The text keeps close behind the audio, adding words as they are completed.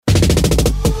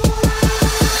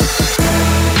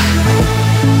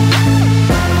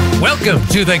Welcome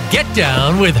to the Get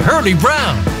Down with Hurlie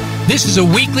Brown. This is a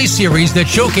weekly series that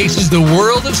showcases the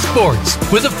world of sports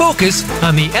with a focus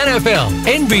on the NFL,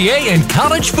 NBA, and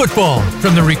college football.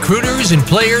 From the recruiters and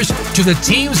players to the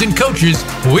teams and coaches,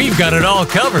 we've got it all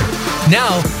covered.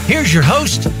 Now, here's your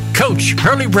host, Coach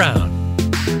Hurlie Brown.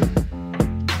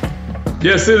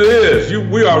 Yes, it is.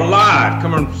 We are live,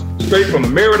 coming straight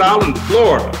from Merritt Island,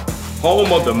 Florida,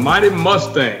 home of the mighty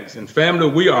Mustangs. And family,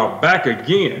 we are back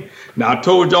again. Now, I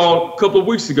told y'all a couple of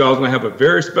weeks ago I was going to have a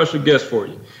very special guest for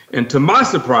you. And to my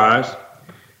surprise,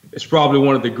 it's probably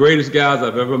one of the greatest guys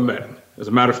I've ever met. As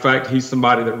a matter of fact, he's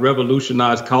somebody that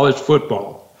revolutionized college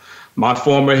football. My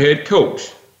former head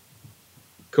coach,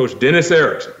 Coach Dennis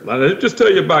Erickson. Now, let me just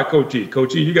tell you about Coach E.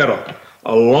 Coach E, you got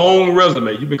a long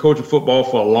resume. You've been coaching football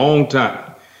for a long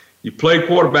time. You played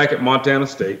quarterback at Montana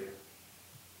State.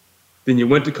 Then you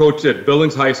went to coach at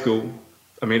Billings High School.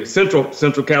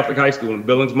 Central Catholic High School in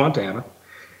Billings, Montana.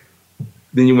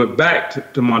 Then you went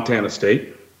back to Montana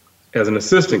State as an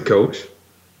assistant coach.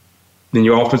 Then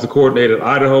you were offensive coordinator at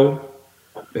Idaho.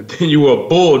 And then you were a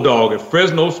bulldog at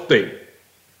Fresno State,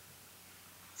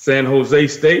 San Jose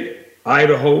State,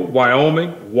 Idaho,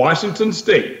 Wyoming, Washington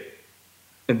State,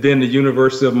 and then the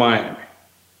University of Miami.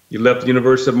 You left the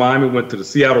University of Miami, went to the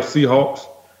Seattle Seahawks.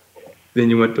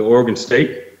 Then you went to Oregon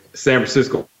State, San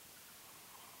Francisco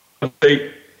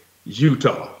State,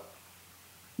 Utah.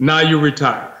 Now you're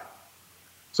retired.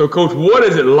 So, Coach, what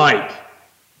is it like?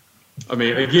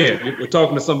 Again, we're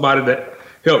talking to somebody that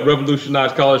helped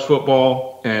revolutionize college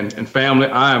football and family.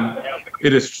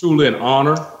 It is truly an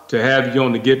honor to have you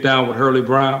on the Get Down with Hurlie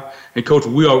Brown. And, Coach,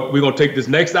 we're going to take this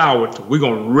next hour. We're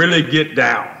going to really get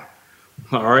down.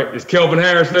 All right? Is Kelvin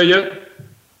Harris there yet?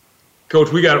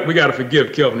 Coach, we got to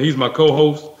forgive Kelvin. He's my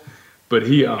co-host. But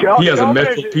he has a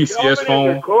Metro PCS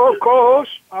phone.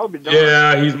 Co-host? I'll be done.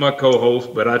 Yeah, he's my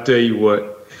co-host. But I tell you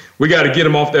what, we got to get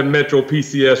him off that Metro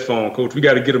PCS phone, Coach. We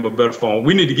got to get him a better phone.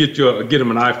 We need to get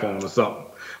him an iPhone or something.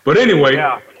 But anyway,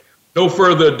 No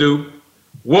further ado.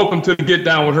 Welcome to the Get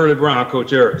Down with Hurlie Brown,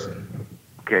 Coach Erickson.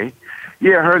 Okay.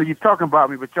 Yeah, Hurlie, you're talking about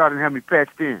me, but y'all didn't have me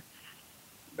patched in.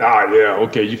 Ah, yeah.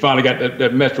 Okay, you finally got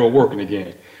that Metro working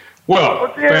again.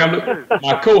 Well, family,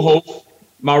 my co-host,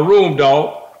 my room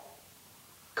dog,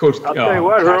 Coach. I'll tell you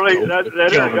what, Hurlie, that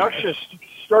introduction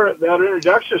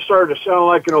started to sound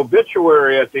like an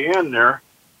obituary at the end there.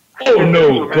 Oh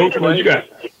no, Coach! Well, you got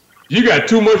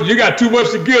too much. You got too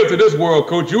much to give to this world,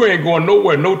 Coach. You ain't going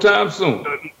nowhere no time soon.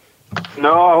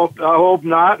 No, I hope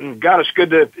not. And God, it's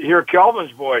good to hear Kelvin's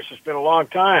voice. It's been a long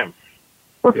time.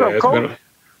 What's up, Coach?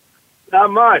 Not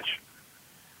much.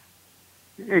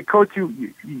 Hey, Coach,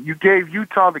 you gave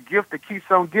Utah the gift that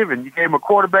keeps on giving. You gave him a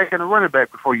quarterback and a running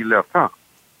back before you left, huh?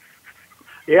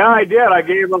 Yeah, I did. I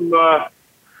gave them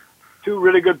two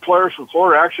really good players from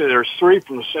Florida. Actually, there's three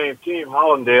from the same team.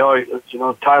 Hollandale,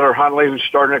 Tyler Huntley, who's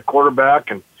starting at quarterback,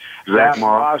 and Zach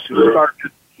Moss, who's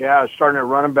starting at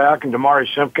running back, and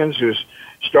Damari Simpkins, who's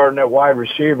starting at wide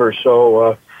receiver.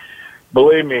 So,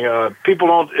 believe me, if people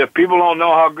don't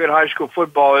know how good high school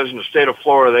football is in the state of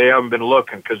Florida, they haven't been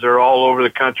looking, because they're all over the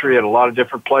country at a lot of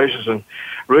different places, and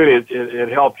really it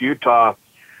helped Utah.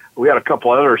 We had a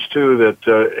couple others, too, that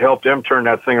helped them turn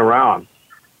that thing around.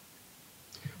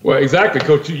 Well, exactly,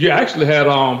 Coach. You actually had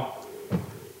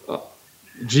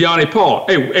Gianni Paul.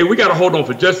 Hey, we got to hold on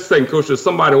for just a second, Coach. There's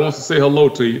somebody who wants to say hello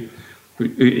to you.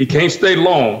 He can't stay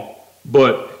long,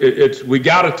 but we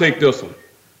got to take this one.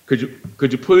 Could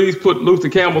you please put Luther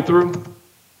Campbell through?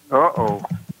 Uh-oh.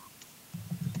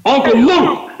 Uncle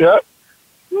Luke! Yep.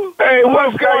 Hey,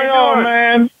 what's going on,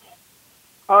 man?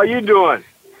 How you doing?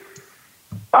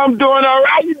 I'm doing all right.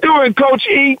 How you doing, Coach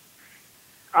E?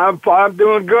 I'm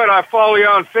doing good. I follow you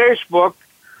on Facebook.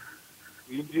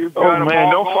 Don't follow me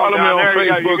on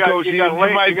Facebook, Coach E. You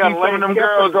might see some of them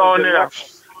girls on there.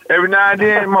 Every now and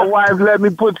then, my wife let me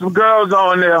put some girls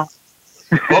on there.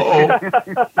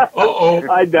 Uh-oh.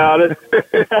 I doubt it.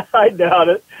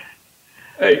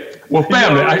 Hey, well,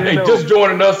 family, just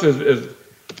joining us is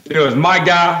my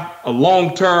guy, a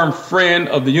long-term friend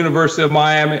of the University of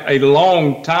Miami, a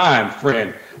long-time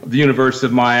friend of the University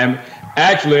of Miami.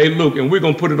 Actually, hey, Luke, and we're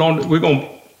gonna put it on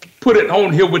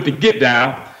here with the Get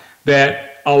Down,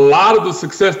 that a lot of the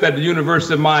success that the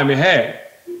University of Miami had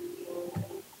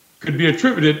could be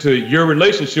attributed to your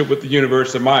relationship with the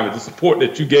University of Miami, the support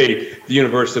that you gave the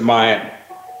University of Miami.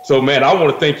 So, man, I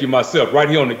want to thank you myself right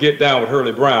here on the Get Down with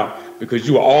Hurlie Brown, because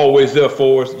you were always there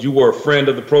for us. You were a friend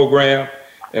of the program.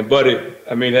 And, buddy,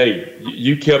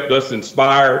 you kept us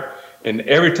inspired. And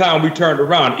every time we turned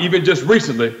around, even just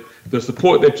recently, the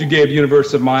support that you gave the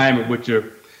University of Miami with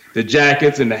the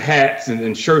jackets and the hats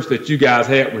and shirts that you guys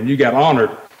had when you got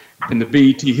honored in the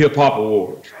BET Hip Hop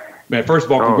Awards. Man, first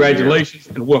of all, congratulations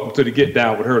and welcome to the Get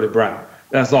Down with Hurlie Brown.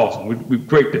 That's awesome. We're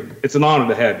great. It's an honor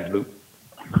to have you, Luke.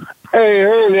 Hey,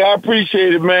 Hurlie, I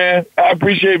appreciate it, man. I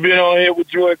appreciate being on here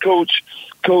with you and Coach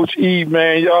E,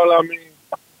 man. Y'all, I mean,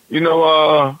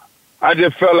 I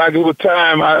just felt like it was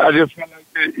time. I just felt like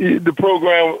the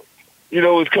program,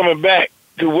 was coming back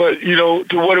to what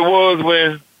it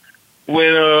was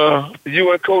when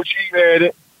you and Coach E had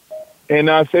it. And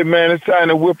I said, man, it's time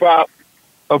to whip out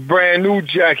a brand new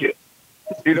jacket.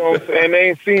 You know what I'm saying? They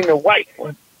ain't seen the white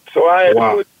one. So I had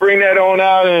to bring that on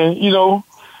out and,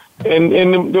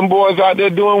 and them boys out there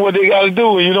doing what they got to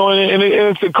do, and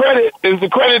it's a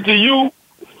credit to you,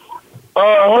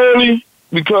 Hurlie,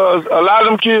 because a lot of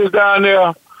them kids down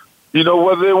there,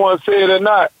 whether they want to say it or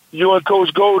not, you and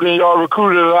Coach Golden, y'all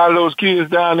recruited a lot of those kids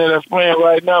down there that's playing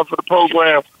right now for the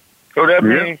program. So that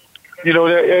means,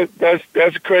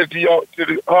 that's a credit to y'all, to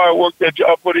the hard work that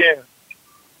y'all put in.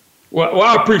 Well,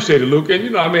 I appreciate it, Luke. And,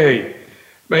 hey,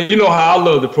 man, you know how I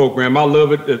love the program. I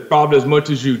love it probably as much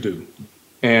as you do.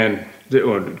 And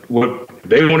what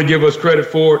they want to give us credit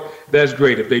for, that's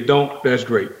great. If they don't, that's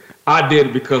great. I did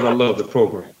it because I love the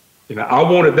program. I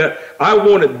wanted that. I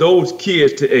wanted those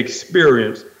kids to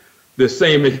experience the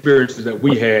same experiences that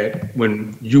we had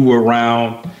when you were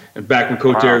around and back when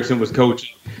Coach Erickson was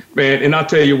coaching. Man, and I'll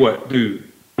tell you what, dude,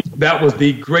 that was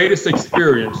the greatest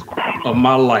experience of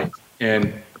my life.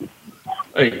 And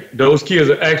hey, those kids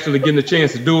are actually getting a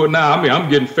chance to do it now. I mean, I'm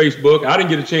getting Facebook. I didn't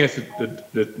get a chance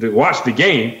to watch the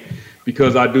game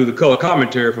because I do the color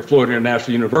commentary for Florida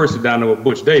International University down there with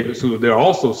Butch Davis, who they're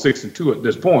also 6-2 at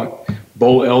this point,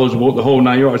 bowl eligible, the whole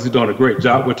 9 yards. He's doing a great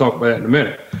job. We'll talk about that in a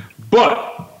minute.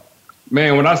 But,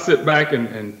 man, when I sit back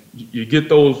and you get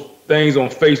those things on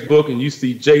Facebook and you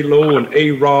see J-Lo and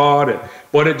A-Rod,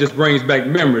 but it just brings back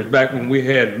memories back when we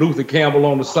had Luther Campbell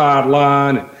on the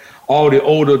sideline and all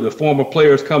the former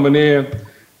players coming in.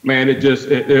 Man,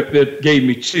 it gave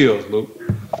me chills, Luke.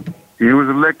 He was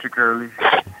electric, Hurlie.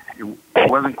 It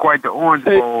wasn't quite the Orange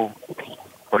Bowl,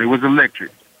 but it was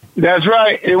electric. That's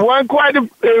right. It wasn't quite the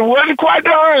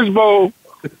Orange Bowl.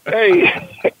 Hey,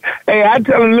 I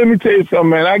tell them, let me tell you something,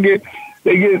 man. I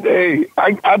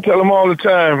tell them all the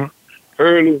time,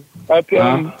 Hurlie. I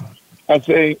tell them, I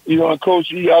say,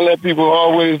 Coach E, I let people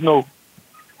always know,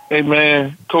 hey,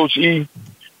 man, Coach E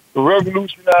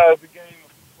revolutionized the game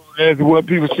as what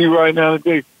people see right now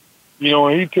today.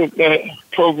 And he took that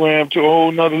program to a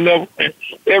whole nother level. And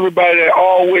everybody that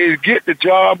always get the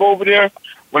job over there,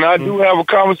 when I do have a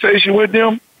conversation with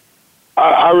them,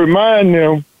 I remind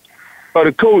them of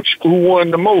the coach who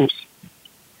won the most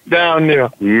down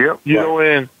there. Yep.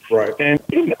 And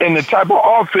the type of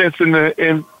offense and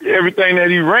everything that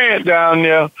he ran down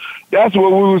there, that's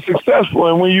what we were successful.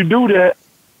 And when you do that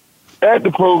at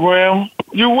the program,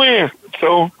 you win.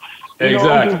 So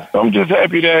I'm just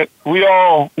happy that we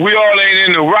all ain't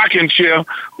in the rocking chair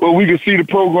where we can see the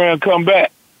program come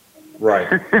back. Right.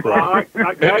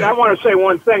 I want to say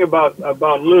one thing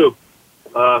about Luke.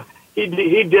 He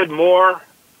did more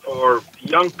for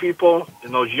young people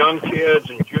and those young kids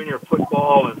in junior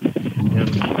football, and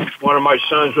one of my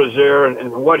sons was there,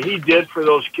 and what he did for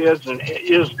those kids and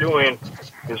is doing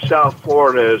in South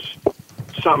Florida is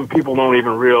something people don't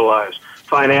even realize.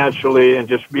 Financially and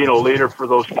just being a leader for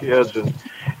those kids, and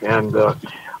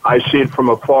I see it from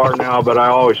afar now, but I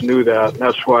always knew that. And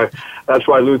that's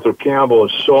why Luther Campbell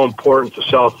is so important to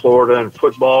South Florida and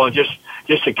football and just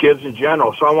the kids in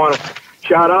general. So I want to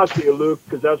shout out to you, Luke,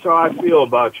 because that's how I feel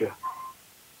about you.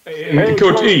 And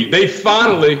Coach E, they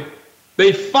finally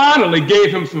gave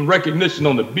him some recognition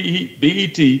on the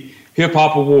BET Hip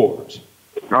Hop Awards.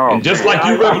 And just like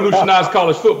you revolutionized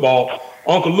college football,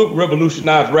 Uncle Luke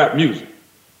revolutionized rap music.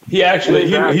 He actually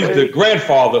he's the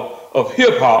grandfather of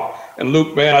hip hop. And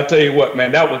Luke, man, I tell you what,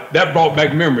 man, that brought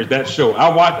back memories. That show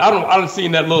I done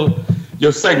seen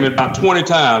your segment about 20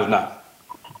 times now.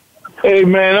 Hey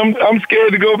man, I'm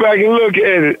scared to go back and look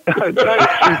at it.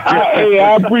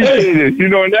 I appreciate it.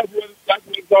 And that's what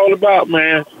it's all about,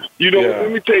 man.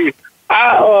 Let me tell you,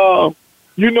 I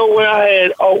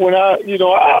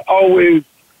always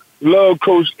loved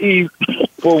Coach E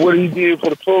for what he did for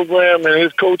the program and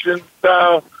his coaching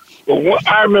style. But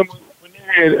I remember when they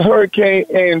had Hurricane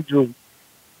Andrew,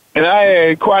 and I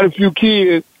had quite a few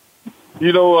kids,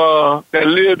 that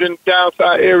lived in the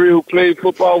downside area who played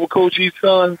football with Coach E's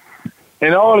son.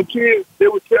 And all the kids, they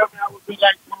would tell me, I would be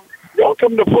like, y'all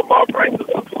come to football practice.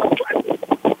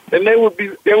 And they would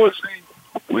say,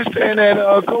 we're staying at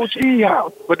Coach E's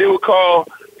house. But they would call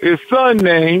his son's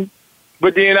name.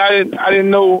 But then I didn't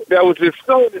know that was his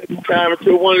son at the time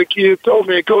until one of the kids told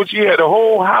me. And Coach E had a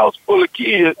whole house full of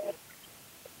kids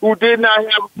who did not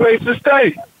have a place to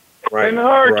stay. Right. In the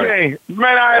hurricane. Right.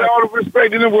 Man, I had all the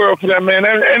respect in the world for that man.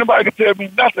 Anybody can tell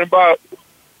me nothing about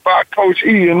Coach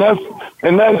E, and that's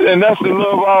the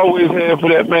love I always had for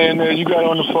that man that you got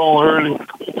on the phone early.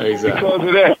 Exactly. Because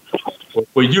of that.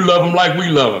 Well, you love him like we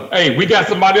love him. Hey, we got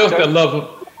somebody else that loves him.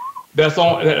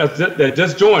 That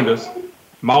just joined us.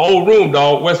 My old room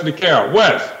dog, Wesley Carroll.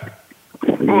 Wes.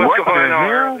 What's going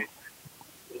on?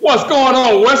 What's going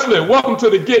on, Wesley? Welcome to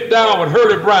the Get Down with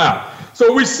Hurlie Brown.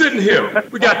 So we sitting here.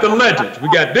 We got the legends.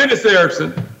 We got Dennis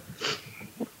Erickson.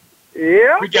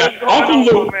 Yeah. We got Uncle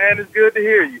Luke. Man, it's good to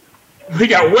hear you. We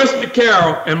got Wesley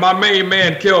Carroll and my main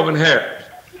man, Kelvin Harris.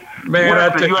 Man, I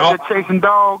tell you out there chasing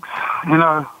dogs in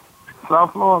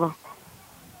South Florida?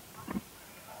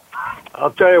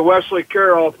 I'll tell you, Wesley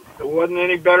Carroll, it wasn't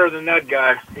any better than that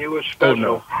guy. He was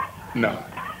special.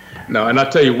 No, and I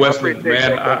tell you, Wesley,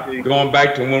 man, going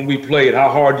back to when we played, how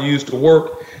hard you used to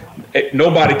work.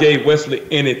 Nobody gave Wesley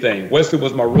anything. Wesley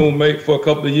was my roommate for a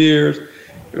couple of years,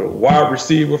 wide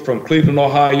receiver from Cleveland,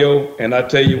 Ohio. And I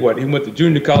tell you what, he went to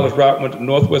junior college route, went to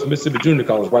Northwest Mississippi Junior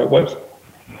College, right, Wes?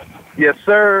 Yes,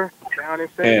 sir. Down in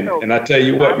St. Louis. And I tell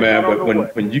you what, man,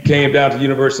 but when you came down to the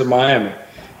University of Miami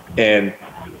and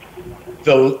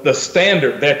the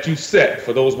standard that you set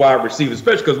for those wide receivers,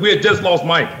 especially because we had just lost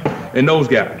Mike and those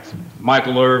guys,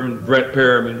 Michael Irvin, Brett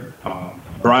Perriman,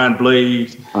 Brian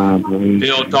Blades,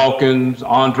 Dale Dawkins,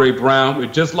 Andre Brown. We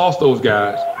just lost those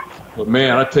guys. But,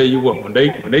 man, I tell you what, when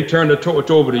they turned the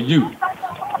torch over to you,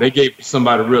 they gave you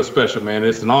somebody real special, man.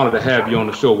 It's an honor to have you on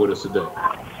the show with us today.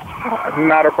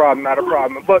 Not a problem.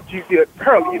 But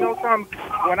Hurlie, you know something?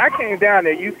 When I came down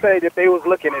there, you say that they was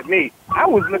looking at me. I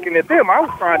was looking at them. I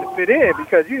was trying to fit in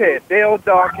because you had Dale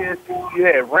Dawkins, you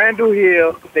had Randall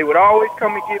Hill. They would always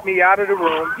come and get me out of the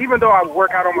room. Even though I would work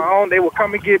out on my own, they would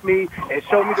come and get me and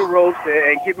show me the ropes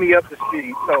and get me up to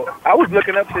speed. So I was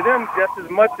looking up to them just as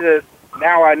much as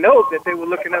now I know that they were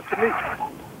looking up to me.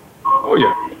 Oh,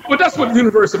 yeah. Well, that's what the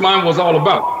University of Miami was all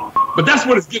about. But that's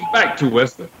what it's getting back to,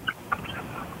 Wesley.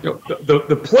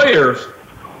 The players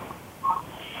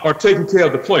are taking care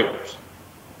of the players.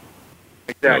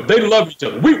 Exactly. They love each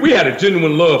other. We had a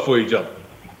genuine love for each other.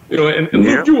 And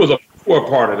Luke, you was a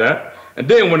part of that. And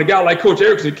then when a guy like Coach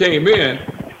Erickson came in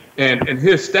and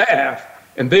his staff,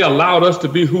 and they allowed us to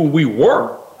be who we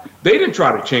were, they didn't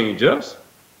try to change us.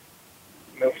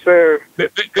 No, sir. They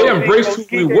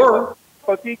embraced who we were.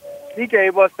 He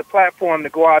gave us the platform to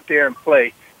go out there and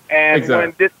play. And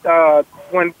exactly.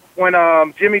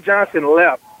 when Jimmy Johnson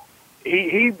left,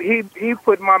 he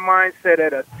put my mindset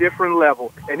at a different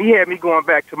level, and he had me going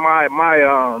back to my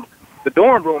the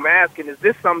dorm room asking, is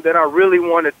this something that I really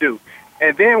want to do?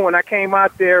 And then when I came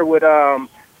out there with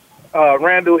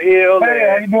Randall Hill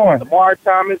and Lamar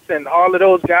Thomas and all of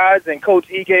those guys, and Coach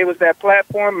E gave us that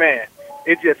platform, man,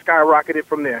 it just skyrocketed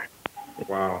from there.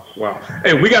 Wow.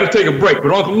 Hey, we got to take a break,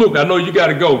 but Uncle Luke, I know you got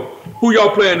to go. Who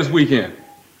y'all playing this weekend?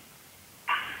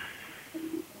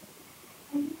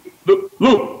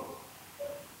 Luke.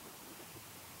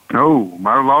 Oh,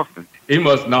 might have lost it. He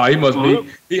must be.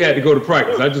 He had to go to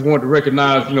practice. I just wanted to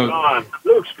recognize,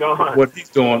 Luke's gone. What he's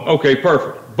doing. Okay,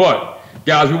 perfect. But,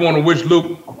 guys, we want to wish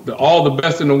Luke all the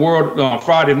best in the world on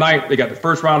Friday night. They got the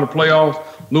first round of playoffs.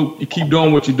 Luke, you keep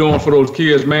doing what you're doing for those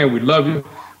kids, man. We love you.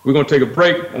 We're going to take a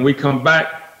break. When we come back,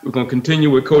 we're going to continue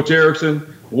with Coach Erickson,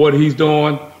 what he's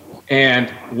doing, and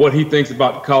what he thinks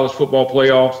about the college football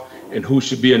playoffs and who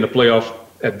should be in the playoffs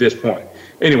at this point.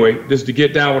 Anyway, this is to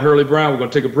Get Down with Hurlie Brown. We're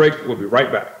going to take a break. We'll be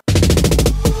right back.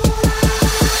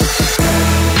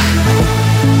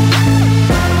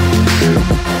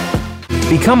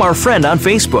 Become our friend on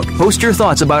Facebook. Post your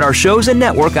thoughts about our shows and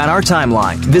network on our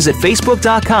timeline. Visit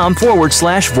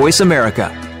Facebook.com/Voice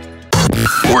America.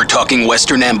 We're talking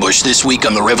Western Ambush this week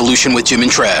on The Revolution with Jim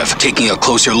and Trav, taking a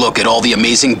closer look at all the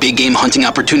amazing big game hunting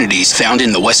opportunities found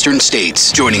in the Western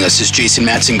states. Joining us is Jason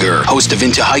Matzinger, host of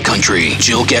Into High Country,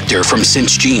 Jill Gechter from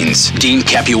Cinch Jeans, Dean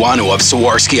Capuano of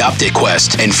Sawarski Optic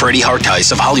Quest, and Freddie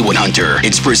Hartice of Hollywood Hunter.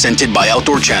 It's presented by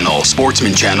Outdoor Channel,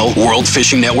 Sportsman Channel, World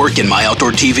Fishing Network, and My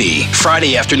Outdoor TV.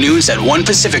 Friday afternoons at 1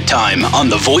 Pacific Time on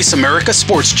the Voice America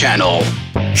Sports Channel.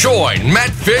 Join Matt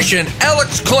Fish and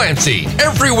Alex Clancy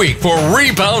every week for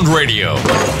Rebound Radio.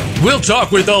 We'll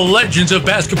talk with the legends of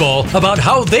basketball about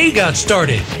how they got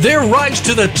started, their rise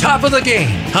to the top of the game,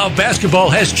 how basketball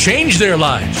has changed their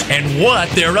lives, and what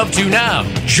they're up to now.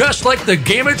 Just like the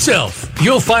game itself,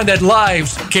 you'll find that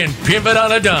lives can pivot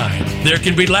on a dime. There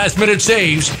can be last-minute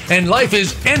saves, and life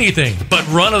is anything but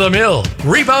run-of-the-mill.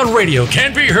 Rebound Radio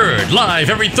can be heard live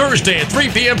every Thursday at 3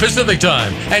 p.m. Pacific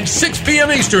Time and 6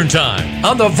 p.m. Eastern Time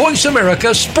on the Voice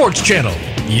America Sports Channel.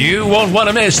 You won't want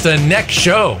to miss the next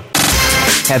show.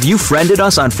 Have you friended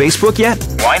us on Facebook yet?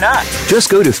 Why not? Just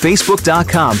go to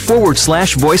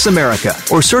facebook.com/Voice America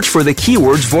or search for the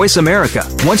keywords Voice America.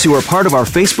 Once you are part of our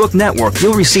Facebook network,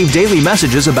 you'll receive daily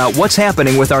messages about what's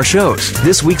happening with our shows,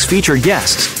 this week's featured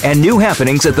guests, and new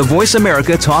happenings at the Voice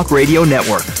America Talk Radio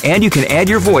Network. And you can add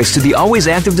your voice to the always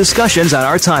active discussions on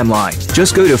our timeline.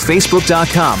 Just go to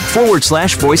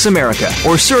facebook.com/Voice America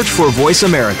or search for Voice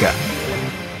America.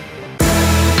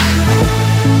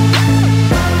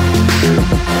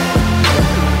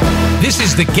 This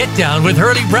is the Get Down with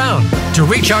Hurlie Brown. To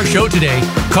reach our show today,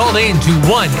 call in to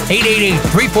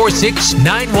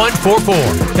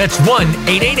 1-888-346-9144. That's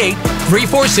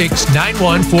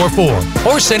 1-888-346-9144.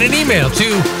 Or send an email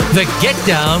to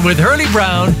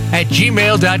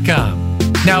thegetdownwithhurliebrown@gmail.com.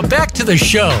 Now back to the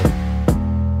show.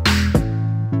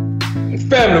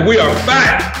 Family, we are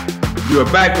back. We are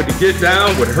back with the Get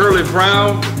Down with Hurlie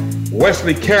Brown,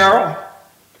 Wesley Carroll.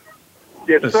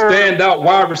 Yes, the sir. standout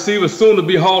wide receiver, soon to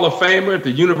be Hall of Famer at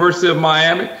the University of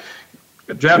Miami.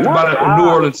 Drafted by the New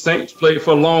Orleans Saints, played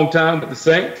for a long time with the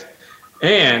Saints,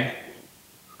 and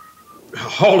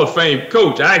Hall of Fame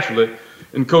coach, actually,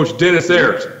 and Coach Dennis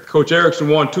Erickson. Coach Erickson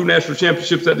won 2 national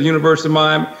championships at the University of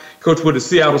Miami, coached with the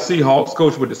Seattle Seahawks,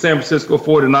 coached with the San Francisco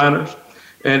 49ers.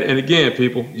 And again,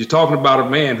 people, you're talking about a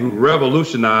man who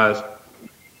revolutionized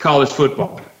college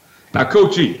football. Now,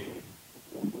 Coach E,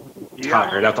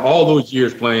 tired after all those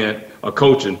years playing or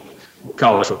coaching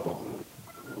college football.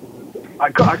 I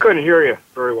couldn't hear you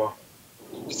very well.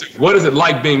 What is it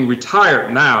like being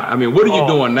retired now? I mean, what are you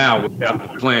doing now with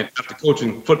playing after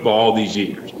coaching football all these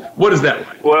years? What is that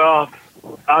like? Well,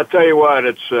 I'll tell you what,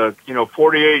 it's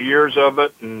 48 years of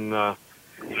it, and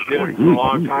did it for a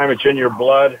long time. It's in your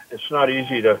blood. It's not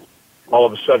easy to all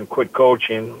of a sudden quit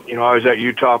coaching. I was at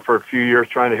Utah for a few years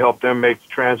trying to help them make the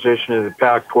transition to the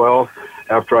Pac-12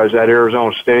 after I was at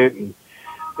Arizona State, and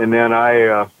then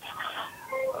I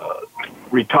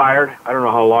retired. I don't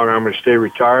know how long I'm going to stay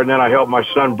retired. And then I helped my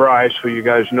son Bryce, who you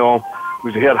guys know,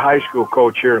 who's the head high school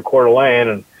coach here in Coeur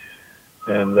d'Alene,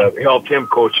 and helped him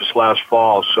coach this last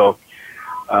fall. So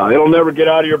it'll never get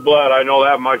out of your blood. I know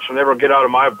that much. It'll never get out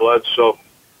of my blood. So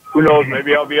who knows?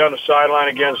 Maybe I'll be on the sideline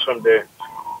again someday.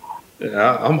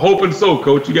 Yeah, I'm hoping so,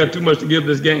 Coach. You got too much to give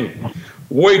this game.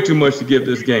 Way too much to give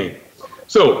this game.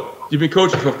 So you've been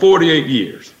coaching for 48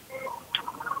 years.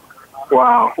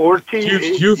 Wow, 14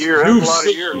 years. That's a lot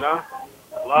of years, huh?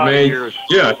 A lot of years.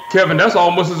 Yeah, Kevin, that's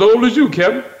almost as old as you,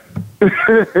 Kevin.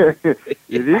 It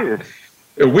is.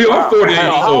 We are 48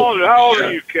 years old. How old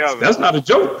are you, Kevin? That's not a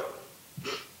joke.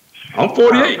 I'm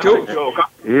 48, Coach.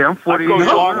 Yeah, I'm 48. I coach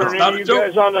longer than you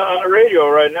guys on the radio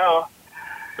right now.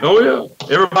 Oh, yeah.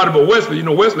 Everybody but Wesley.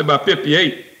 Wesley about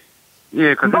 58. Yeah,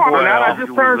 because I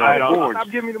just turned. Stop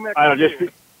giving me the message. I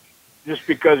don't just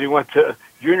because he went to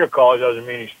junior college doesn't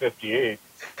mean he's 58.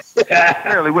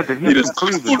 Apparently went to Cleveland.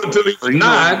 Until he was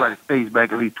 9. Everybody stays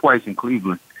back at least twice in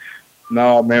Cleveland.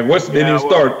 No, man. Wesley didn't even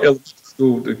start elementary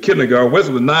school, the kindergarten.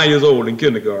 Wesley was 9 years old in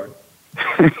kindergarten.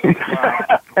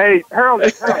 Hey,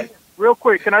 Hurlie, real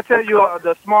quick, can I tell you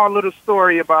the small little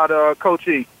story about Coach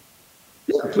E?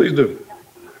 Yeah, please do.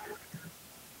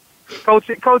 Coach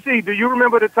E, do you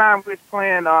remember the time we was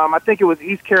playing, I think it was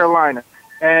East Carolina,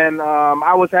 and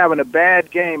I was having a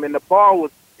bad game, and the ball was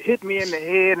hit me in the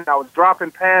head, and I was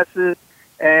dropping passes,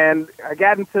 and I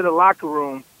got into the locker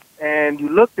room, and you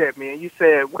looked at me, and you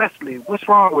said, Wesley, what's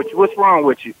wrong with you? What's wrong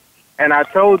with you? And I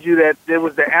told you that it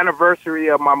was the anniversary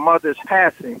of my mother's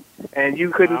passing, and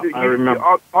you couldn't. I remember.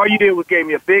 All you did was gave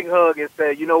me a big hug and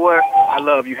said, "You know what? I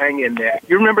love you. Hang in there."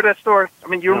 You remember that story? I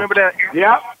mean, you remember that?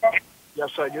 Yeah.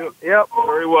 Yes, I do. Yep.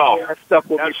 Very well. That stuck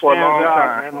with me for a long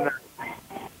time. And,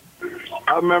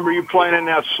 I remember you playing in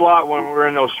that slot when we were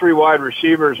in those 3 wide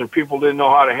receivers and people didn't know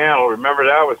how to handle. Remember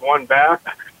that with one back?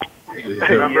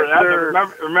 Remember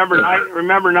Yes, that?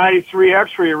 Remember 93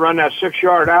 X where you run that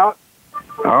 6-yard out?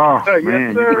 Oh, Yes,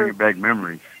 man, sir. you're bringing back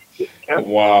memories.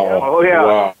 Wow. Oh,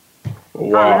 yeah.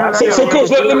 Wow. So Coach,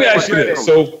 let me ask you this.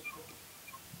 So,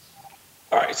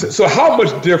 all right. So how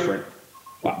much different,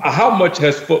 how much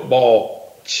has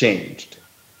football changed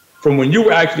from when you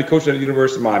were actually coaching at the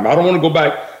University of Miami? I don't want to go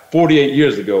back 48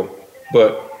 years ago,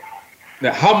 but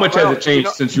now how much has it changed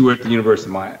since you were at the University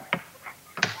of Miami?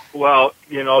 Well,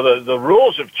 the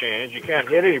rules have changed. You can't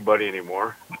hit anybody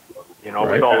anymore.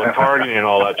 Right. With all the targeting and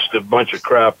all that, a bunch of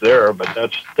crap there, but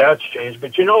that's changed.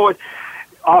 But you know what?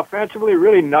 Offensively,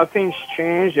 really nothing's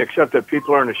changed except that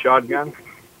people are in the shotgun.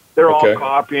 They're all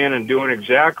copying and doing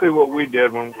exactly what we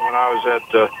did when I was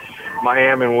at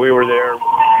Miami and we were there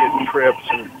getting trips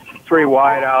and 3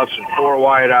 wideouts and 4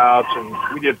 wideouts, and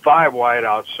we did 5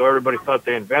 wideouts, so everybody thought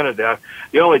they invented that.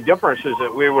 The only difference is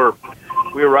that we were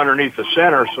we were underneath the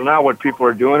center. So now what people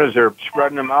are doing is they're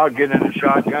spreading them out, getting in the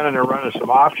shotgun, and they're running some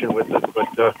option with it.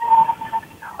 But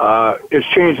it's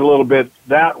changed a little bit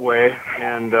that way.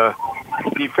 And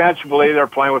defensively, they're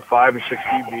playing with 5 and 6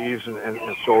 DBs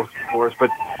and so forth.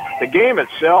 But the game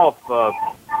itself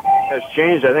has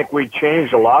changed. I think we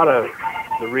changed a lot of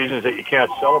the reasons that you can't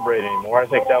celebrate anymore. I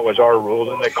think that was our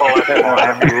rule, and they call it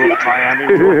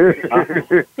Miami rule.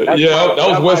 That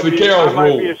was Wesley Carroll's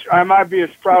rule. I might be as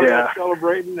proud of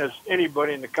celebrating as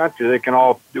anybody in the country. They can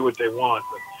all do what they want,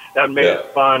 but that made it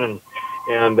fun.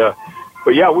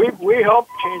 But yeah, we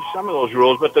helped change some of those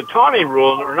rules. But the taunting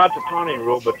rule, or not the taunting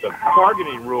rule, but the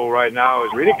targeting rule right now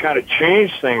has really kind of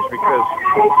changed things because,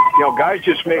 guys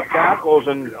just make tackles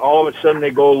and all of a sudden they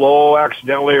go low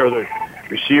accidentally, or the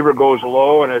receiver goes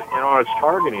low, and it's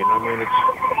targeting. I mean,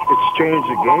 it's changed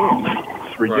the game.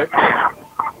 It's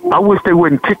ridiculous. I wish they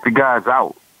wouldn't kick the guys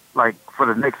out, like, for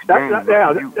the next game.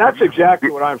 That's exactly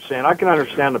what I'm saying. I can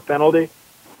understand the penalty,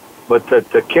 but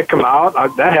to kick them out,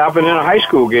 that happened in a high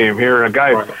school game here, and a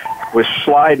guy was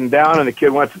sliding down, and the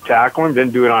kid went to tackle him,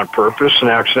 didn't do it on purpose, and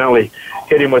accidentally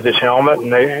hit him with his helmet,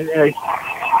 and they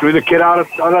threw the kid out of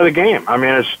the game. I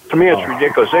mean, to me, it's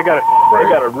ridiculous. They got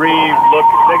to re-look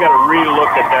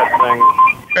at that thing.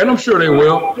 And I'm sure they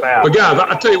will. But guys,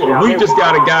 I tell you what, we just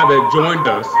got a guy that joined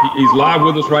us. He's live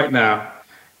with us right now,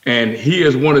 and he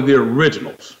is one of the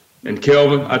originals. And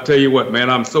Kelvin, I tell you what,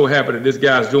 man, I'm so happy that this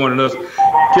guy's joining us.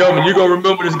 Kelvin, you're going to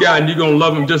remember this guy, and you're going to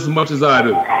love him just as much as I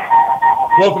do.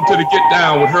 Welcome to the Get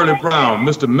Down with Hurlie Brown,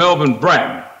 Mr. Melvin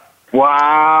Bratton.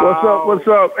 Wow. What's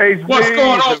up, HB? What's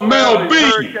going on, Mel B?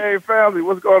 Hurricane family,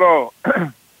 what's going on?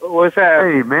 What's that?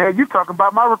 Hey, man, you talking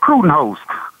about my recruiting host.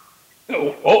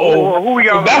 Uh-oh. Who we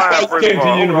got on That's the line? how you came to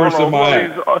the University of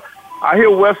Miami. I hear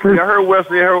Wesley. I heard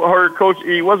Wesley. I heard Coach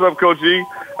E. What's up, Coach E?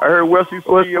 I heard Wesley.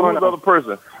 Who's the other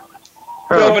person?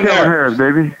 Kevin Harris,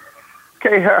 baby.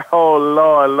 Oh,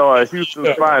 Lord.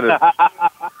 Houston's finest.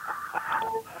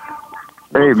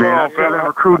 Hey, man, I saw that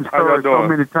recruiting story so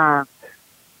many times.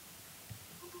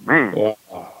 Man. Wow.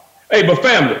 Hey, but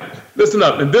family, listen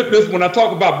up. And this when I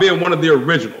talk about being one of the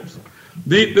originals,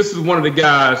 this is one of the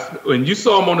guys, when you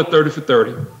saw him on the 30 for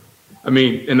 30, I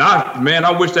mean, and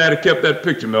I wish I had kept that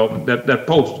picture, Melvin, that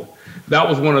poster. That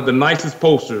was one of the nicest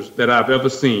posters that I've ever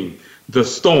seen. The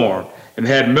Storm, and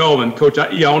had Melvin, Coach,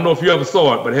 I don't know if you ever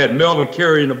saw it, but had Melvin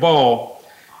carrying the ball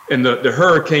and the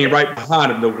hurricane right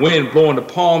behind him, the wind blowing the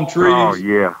palm trees. Oh,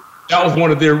 yeah. That was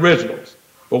one of the originals.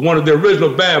 But one of the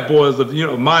original bad boys of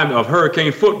of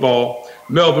hurricane football,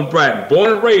 Melvin Bratton,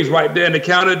 born and raised right there in the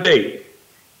county of Dade.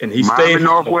 And he stayed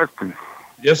home. Northwestern.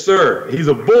 Yes, sir. He's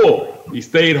a bull. He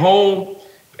stayed home,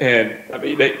 and I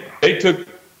mean they took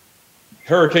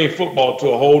hurricane football to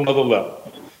a whole nother level.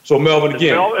 So Melvin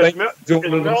again. Is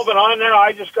Melvin on there?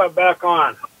 I just got back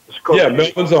on. Yeah,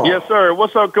 Melvin's on. Yes, sir.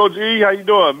 What's up, Coach E? How you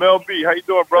doing? Mel B, how you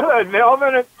doing, brother? Good,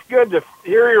 Melvin. It's good to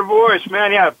hear your voice,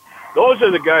 man. Yeah, those are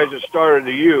the guys that started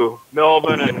the U,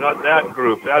 Melvin, and that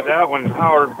group. That one,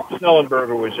 Howard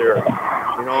Snellenberger was there.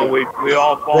 We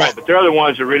all followed, right. But they're the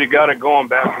ones that really got it going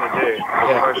back in the day.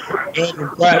 Yeah.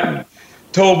 Melvin Bratton,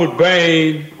 Tolbert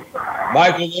Bain,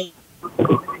 Michael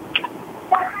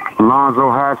Alonzo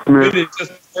Highsmith.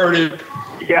 Just heard it.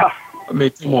 Yeah. I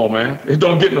mean, come on, man. It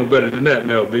don't get no better than that,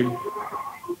 Mel B.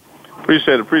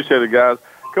 Appreciate it, guys.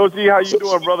 Coach E, how you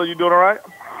doing, brother? You doing all right?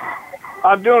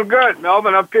 I'm doing good,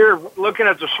 Melvin. Up here looking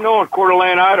at the snow in Coeur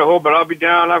d'Alene, Idaho, but I'll be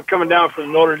down. I'm coming down for the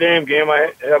Notre Dame game.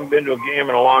 I haven't been to a game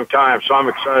in a long time, so I'm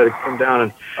excited to come down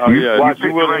and watch it.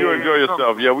 You enjoy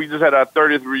yourself. Yeah, we just had our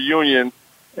 30th reunion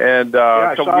and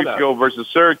a couple weeks ago versus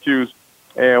Syracuse.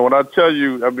 And when I tell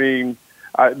you, I mean,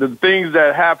 the things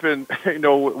that happen,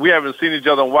 we haven't seen each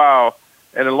other in a while,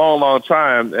 in a long, long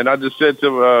time. And I just said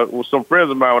to some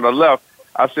friends of mine when I left,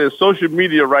 I said, social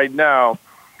media right now,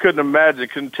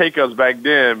 couldn't take us back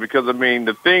then, because I mean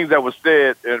the things that were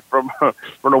said from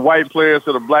the white players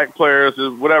to the black players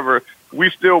to whatever, we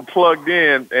still plugged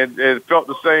in and felt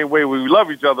the same way. We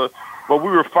love each other, but we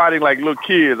were fighting like little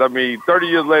kids. I mean, 30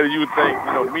 years later, you would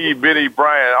think, me, Benny,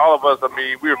 Brian, all of us, I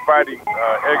mean, we were fighting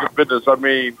Edgar Fitness,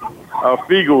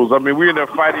 Fiegels. I mean, we were in there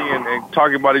fighting and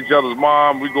talking about each other's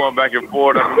mom. We going back and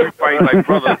forth. I mean, we fighting like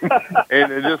brothers.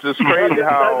 And it just is crazy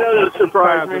how that doesn't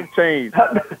surprise me. Changed.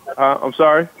 I'm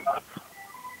sorry?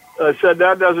 I said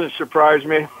that doesn't surprise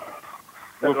me.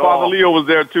 Well, Father Leo was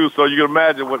there, too, so you can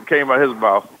imagine what came out of his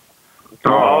mouth.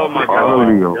 Oh my God.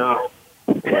 Leo.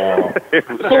 Yeah.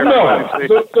 So, Melvin,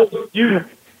 so you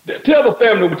tell the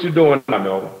family what you're doing now,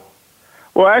 Melvin.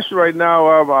 Well, actually, right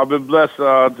now I've been blessed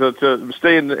to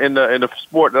stay in the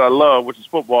sport that I love, which is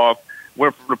football.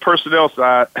 Went from the personnel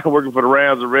side, working for the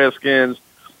Rams, the Redskins,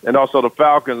 and also the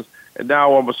Falcons. and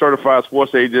now I'm a certified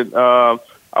sports agent.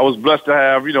 I was blessed to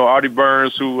have, Artie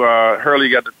Burns, who Hurlie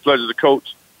got the pleasure to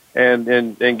coach,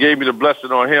 and gave me the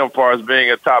blessing on him as far as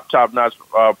being a top-notch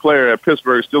player at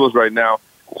Pittsburgh Steelers right now.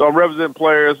 So I'm representing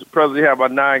players. Presently have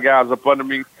about 9 guys up under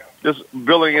me, just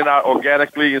building it out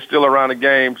organically and still around the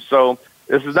game. So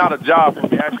this is not a job for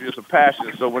me. Actually, it's a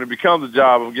passion. So when it becomes a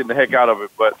job, I'm getting the heck out of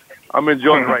it. But I'm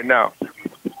enjoying it right now.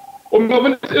 Well,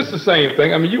 Melvin, it's the same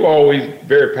thing. I mean, you always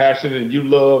very passionate and you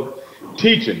love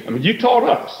teaching. I mean, you taught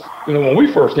us. When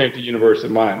we first came to University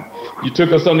of Miami, you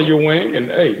took us under your wing, and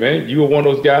hey, man, you were one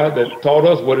of those guys that taught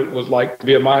us what it was like to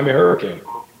be a Miami Hurricane.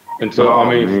 And so,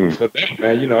 for that,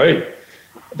 man, hey,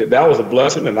 that was a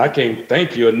blessing, and I can't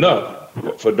thank you enough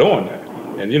for doing that.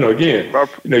 And, again,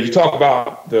 you talk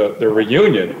about the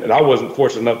reunion, and I wasn't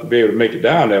fortunate enough to be able to make it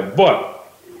down there. But,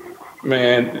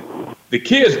 man, the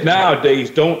kids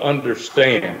nowadays don't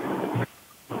understand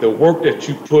the work that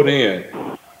you put in,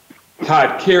 how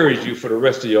it carries you for the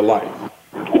rest of your life.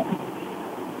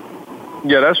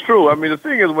 Yeah, that's true. I mean, the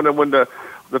thing is, when the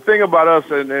thing about us,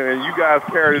 and you guys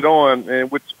carried it on,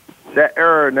 and which that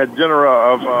era and that genre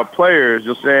of players,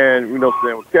 with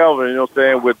Kelvin,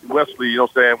 with Wesley,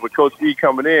 with Coach E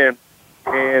coming in,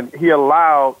 and he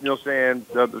allowed,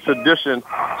 the tradition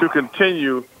to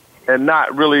continue and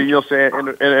not really,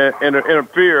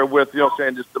 interfere with,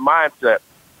 just the mindset.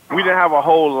 We didn't have a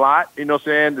whole lot, There's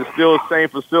still the same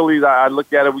facilities. I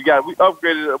look at it. We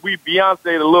upgraded, we Beyonce'd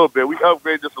a little bit. We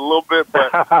upgraded just a little bit,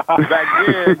 but back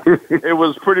then it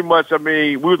was pretty much,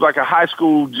 we was like a high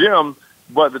school gym.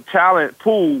 But the talent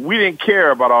pool, we didn't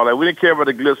care about all that. We didn't care about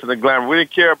the glitz and the glamour. We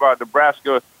didn't care about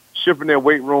Nebraska shipping their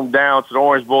weight room down to the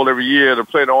Orange Bowl every year to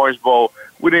play the Orange Bowl.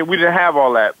 We didn't have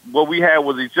all that. What we had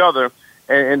was each other,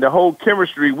 and the whole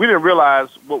chemistry. We didn't realize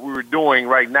what we were doing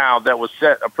right now that would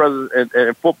set a precedent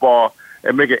in football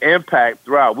and make an impact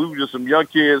throughout. We were just some young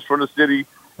kids from the city,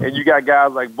 and you got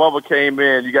guys like Bubba came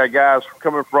in. You got guys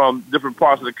coming from different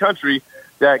parts of the country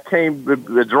that came,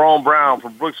 Jerome Brown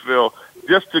from Brooksville,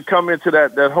 just to come into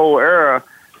that whole era.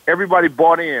 Everybody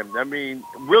bought in. I mean,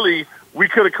 really, we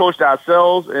could have coached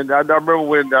ourselves. And I remember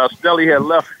when Snelly had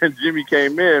left and Jimmy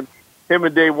came in, him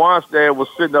and Dave Wanstead was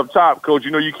sitting up top. Coach,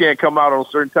 you can't come out on a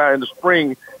certain time in the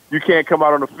spring. You can't come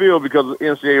out on the field because of the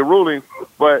NCAA ruling.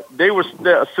 But they were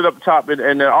sit up top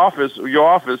in their office, your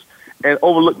office, and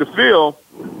overlook the field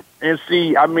and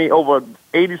see, over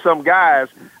 80-some guys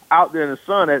out there in the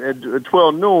sun at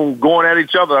 12 noon going at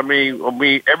each other. I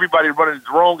mean, everybody running.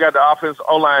 Jerome got the offense,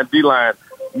 O-line, D-line.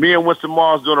 Me and Winston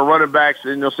Mars doing the running backs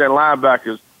and,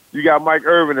 linebackers. You got Mike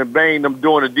Irvin and Bain, them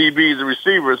doing the DBs and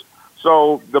receivers.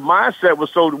 So the mindset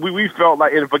was we felt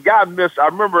like, and if a guy missed, I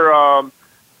remember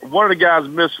one of the guys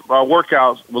missed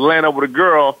workouts, was laying up with a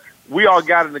girl. We all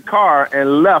got in the car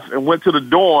and left and went to the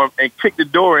dorm and kicked the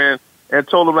door in and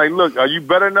told him, like, look, are you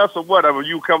better than us or what? Are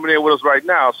you coming in with us right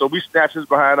now? So we snatched his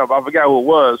behind up. I forgot who it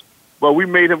was. But we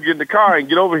made him get in the car and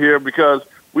get over here because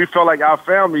we felt like our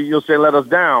family, let us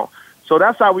down. So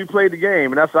that's how we played the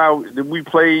game. And that's how we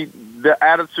played the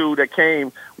attitude that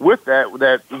came with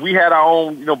that we had our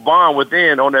own, bond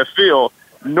within on that field.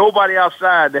 Nobody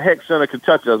outside the Heck Center could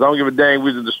touch us. I don't give a dang.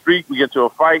 We was in the street. We get to a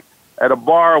fight at a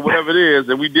bar or whatever it is.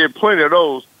 And we did plenty of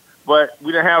those. But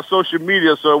we didn't have social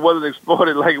media, so it wasn't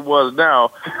exploited like it was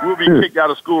now. We'll be kicked out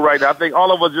of school right now. I think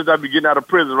all of us just have to be getting out of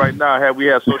prison right now had we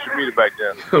had social media back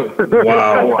then.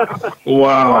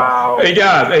 Wow. Hey,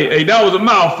 guys, hey, that was a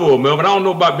mouthful, Melvin. I don't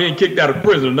know about being kicked out of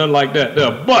prison or nothing like that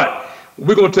there. But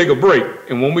we're going to take a break,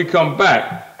 and when we come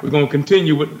back, we're going to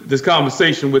continue with this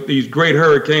conversation with these great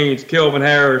Hurricanes, Kelvin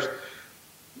Harris,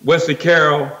 Wesley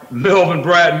Carroll, Melvin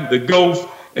Bratton, the Ghost,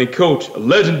 and a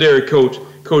legendary coach,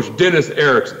 Coach Dennis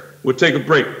Erickson. We'll take a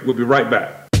break. We'll be right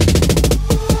back.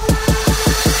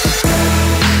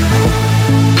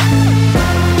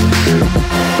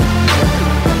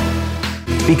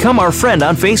 Become our friend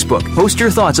on Facebook. Post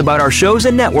your thoughts about our shows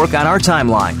and network on our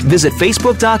timeline. Visit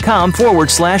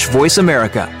Facebook.com/Voice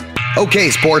America. Okay,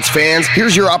 sports fans,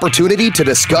 here's your opportunity to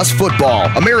discuss football,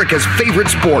 America's favorite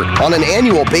sport. On an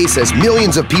annual basis,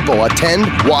 millions of people attend,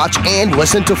 watch, and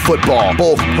listen to football,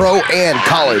 both pro and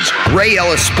college. Ray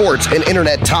Ellis Sports, an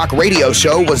internet talk radio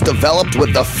show, was developed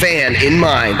with the fan in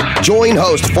mind. Join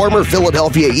host, former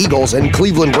Philadelphia Eagles and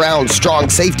Cleveland Browns strong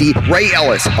safety Ray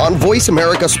Ellis on Voice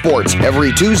America Sports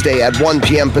every Tuesday at 1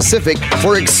 p.m. Pacific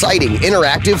for exciting,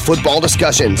 interactive football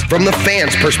discussions from the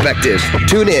fans' perspective.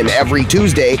 Tune in every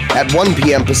Tuesday at 1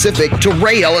 p.m. Pacific to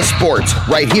Ray Ellis Sports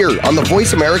right here on the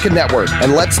Voice America Network,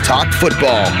 and let's talk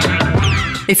football.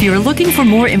 If you're looking for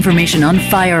more information on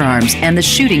firearms and the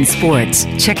shooting sports,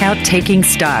 check out Taking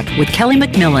Stock with Kelly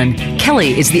McMillan.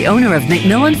 Kelly is the owner of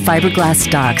McMillan Fiberglass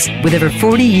Stocks with over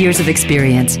 40 years of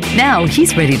experience. Now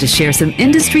he's ready to share some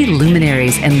industry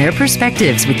luminaries and their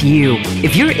perspectives with you.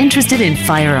 If you're interested in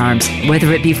firearms,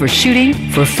 whether it be for shooting,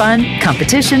 for fun,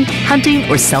 competition, hunting,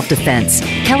 or self-defense,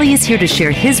 Kelly is here to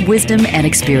share his wisdom and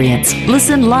experience.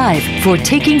 Listen live for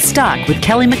Taking Stock with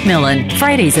Kelly McMillan,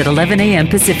 Fridays at 11 a.m.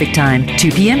 Pacific Time,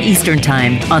 2 p.m. Eastern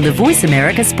Time on the Voice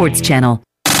America Sports Channel.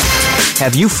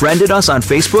 Have you friended us on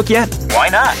Facebook yet? Why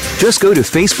not? Just go to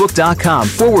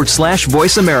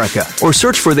facebook.com/Voice America or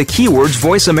search for the keywords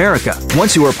Voice America.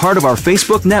 Once you are part of our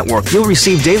Facebook network, you'll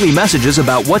receive daily messages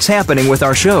about what's happening with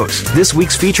our shows, this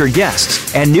week's featured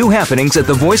guests, and new happenings at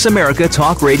the Voice America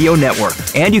Talk Radio Network.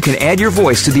 And you can add your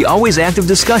voice to the always active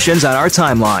discussions on our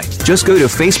timeline. Just go to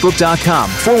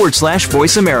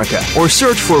facebook.com/Voice America or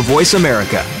search for Voice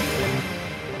America.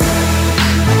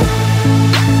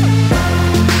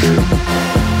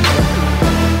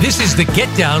 This is the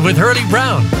Get Down with Hurlie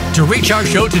Brown. To reach our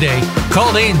show today,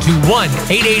 call in to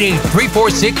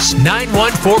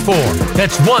 1-888-346-9144.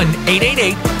 That's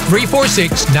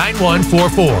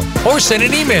 1-888-346-9144. Or send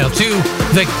an email to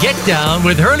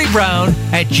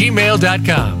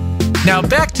thegetdownwithhurliebrown@gmail.com. Now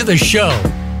back to the show.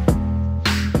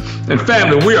 And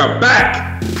family, we are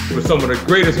back with some of the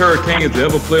greatest Hurricanes to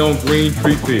ever play on Green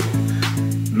Tree Field.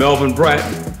 Melvin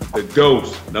Bratton, the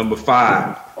GOAT, number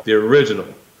 5, the original.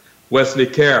 Wesley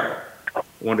Carroll,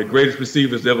 one of the greatest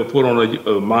receivers to ever put on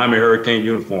a Miami Hurricane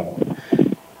uniform,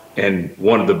 and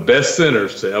one of the best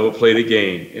centers to ever play the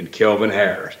game in Kelvin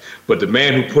Harris. But the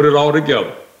man who put it all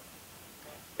together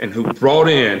and who brought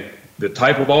in the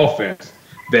type of offense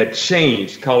that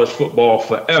changed college football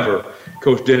forever,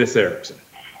 Coach Dennis Erickson.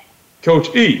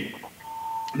 Coach E,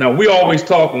 now we always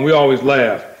talk and we always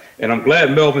laugh, and I'm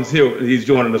glad Melvin's here. He's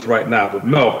joining us right now. But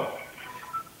Melvin,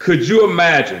 could you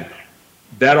imagine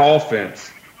that offense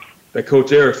that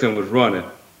Coach Erickson was running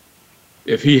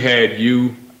if he had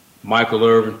you, Michael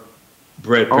Irvin,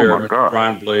 Brett Perriman,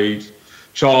 Brian Blades,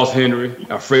 Charles Henry,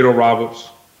 Alfredo Roberts,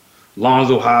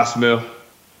 Lonzo Highsmith,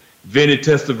 Vinny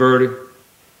Testaverde?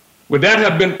 Would that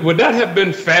have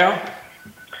been fair,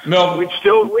 Melvin? We'd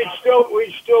still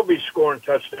be scoring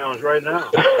touchdowns right now.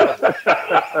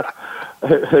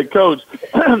 Hey, Coach,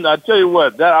 I tell you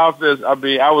what, that offense, I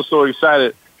was so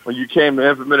excited when you came to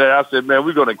implement it. I said, man,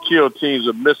 we're going to kill teams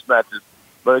with mismatches.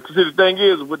 But see, the thing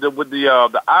is, with the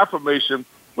I formation,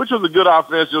 which was a good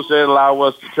offense, you'll say, it allowed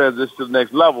us to transition to the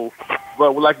next level.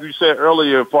 But like you said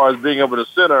earlier, as far as being able to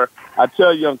center, I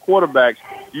tell young quarterbacks,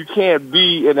 you can't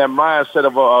be in that mindset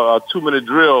of a 2-minute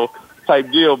drill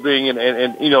type deal, being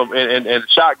in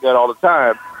shotgun all the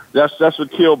time. That's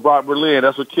what killed Brock Berlin.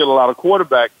 That's what killed a lot of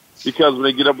quarterbacks, because when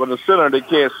they get up in the center, they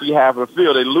can't see half of the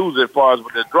field. They lose it as far as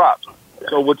with their drops.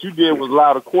 So what you did was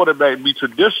allow the quarterback to be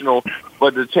traditional,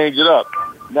 but to change it up.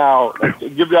 Now, to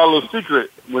give y'all a little secret,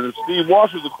 when Steve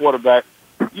Walsh was the quarterback,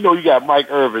 you got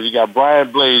Mike Irvin, you got Brian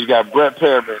Blades, you got Brett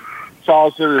Perriman,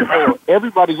 Charles Henry.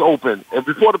 Everybody's open. And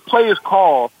before the play is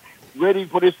called, ready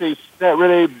for this,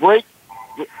 ready to break,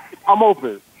 I'm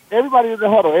open. Everybody in the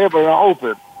huddle, everybody are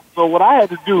open. So what I had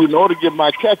to do in order to get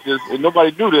my catches, and nobody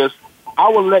knew this, I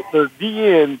would let the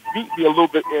DN beat me a little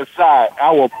bit inside.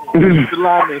 I will push the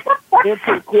lineman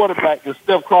into the quarterback and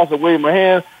step across and wave my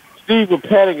hand. Steve was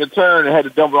patting a turn and had to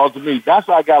dump it off to me. That's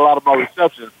how I got a lot of my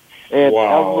receptions. And that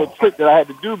was a little trick that I had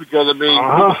to do, because, there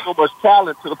was so much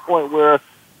talent to the point where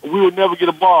we would never get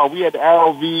a ball. We had the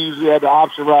ROVs, we had the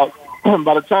option route.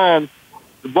 By the time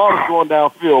the ball was going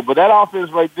downfield, but that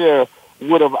offense right there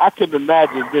I couldn't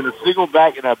imagine being a single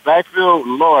back in that backfield.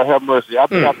 Lord have mercy. I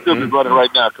think I'd still be running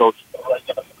right now, Coach.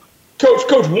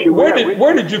 Coach, where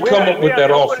did you come up with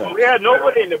that offense? We had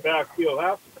nobody in the backfield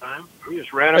half the time. We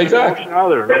just ran up motion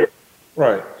out of there.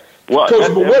 Right. Well,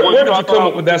 Coach, but where did you come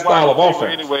up with that style of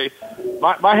offense? Anyway,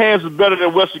 my hands are better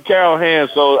than Wesley Carroll's hands,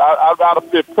 so I'd have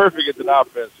fit perfect into the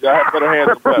offense. I have better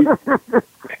hands than better.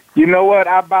 You know what?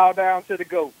 I bow down to the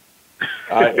GOAT.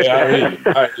 I hear you.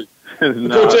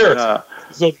 Coach Erickson,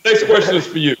 so the next question is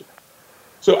for you.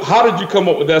 So how did you come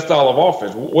up with that style of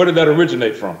offense? Where did that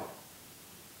originate from?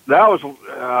 That was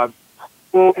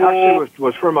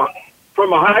was from a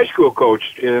high school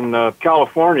coach in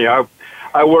California.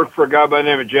 I worked for a guy by the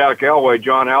name of Jack Elway,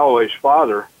 John Elway's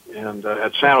father, and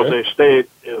at San Jose State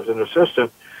as an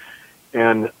assistant.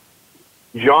 And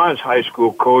John's high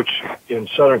school coach in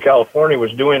Southern California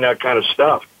was doing that kind of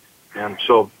stuff. And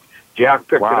so Jack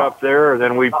picked it up there, and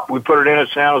then we put it in at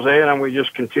San Jose, and then we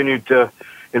just continued to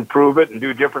improve it and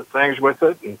do different things with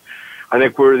it. And I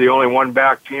think we were the only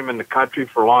one-back team in the country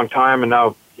for a long time, and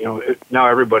now, now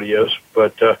everybody is,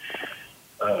 but it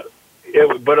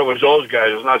was those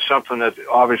guys. It's not something that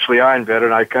obviously I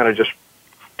invented. I kind of just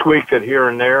tweaked it here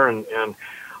and there, and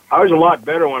I was a lot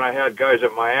better when I had guys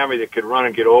at Miami that could run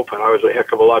and get open. I was a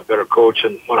heck of a lot better coach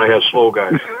than when I had slow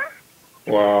guys.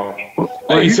 Wow.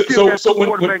 Well, you still got some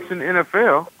quarterbacks in the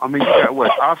NFL. I mean, you got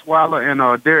Osweiler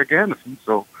and Derek Anderson.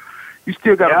 So you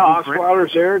still got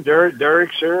Osweiler's there,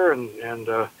 Derek's there, and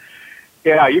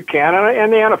yeah, you can.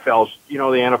 And the NFL's, the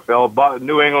NFL,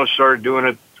 New England started doing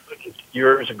it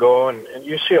years ago, and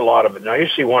you see a lot of it now. You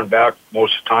see one back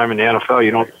most of the time in the NFL.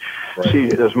 You don't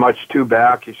see as much two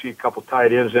back. You see a couple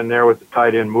tight ends in there with the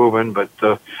tight end moving, but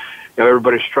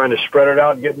everybody's trying to spread it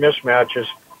out and get mismatches.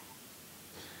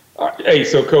 Hey,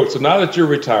 so Coach, so now that you're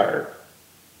retired,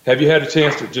 have you had a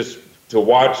chance to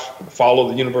follow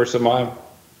the University of Miami?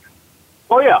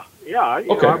 Oh yeah.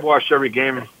 Okay. I've watched every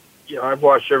game. I've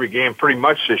watched every game pretty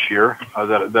much this year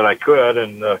that I could,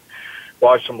 and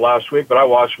watched them last week. But I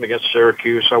watched them against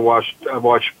Syracuse. I watched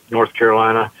North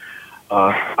Carolina.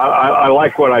 I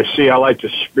like what I see. I like the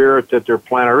spirit that they're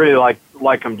playing. I really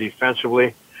like them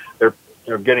defensively.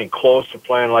 They're getting close to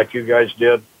playing like you guys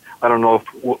did. I don't know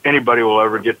if anybody will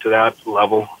ever get to that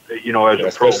level, as a pro.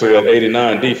 Especially that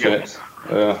 89 defense.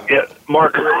 Yeah,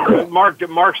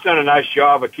 Mark's done a nice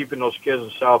job of keeping those kids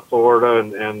in South Florida,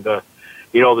 and the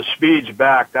speed's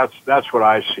back. That's what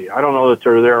I see. I don't know that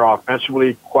they're there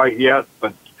offensively quite yet,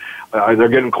 but they're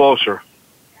getting closer.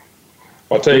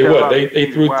 I'll tell you what,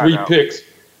 they threw 3 picks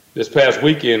this past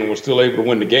weekend and were still able to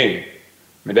win the game.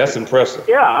 I mean, that's impressive.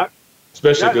 Yeah,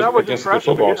 especially against the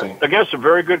football team. Against a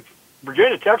very good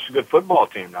Virginia Tech's a good football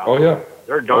team now. Oh yeah,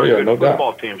 they're a darn good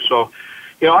football team. So,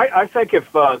 I think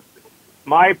if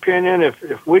my opinion,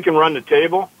 if we can run the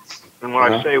table, and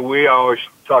when I say we, I always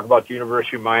talk about the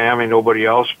University of Miami, nobody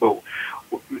else. But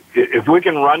if we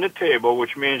can run the table,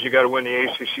 which means you got to win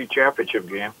the ACC championship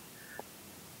game,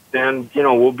 then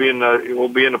we'll be in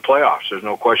the playoffs. There's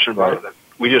no question about it.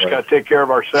 We just got to take care of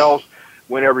ourselves,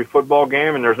 win every football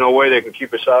game, and there's no way they can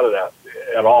keep us out of that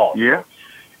at all. Yeah.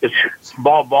 It's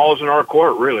balls in our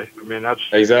court, really. I mean, that's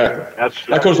exactly.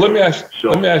 Now, Coach, let me ask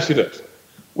you this: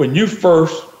 when you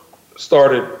first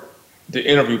started the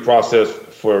interview process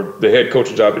for the head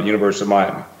coaching job at the University of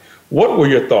Miami, what were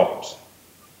your thoughts?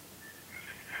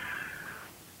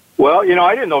 Well,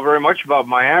 I didn't know very much about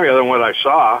Miami other than what I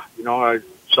saw. I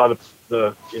saw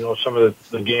the some of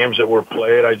the games that were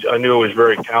played. I knew it was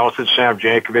very talented. Sam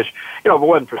Jankovic. If it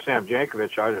wasn't for Sam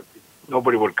Jankovic,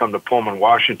 nobody would have come to Pullman,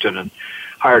 Washington, and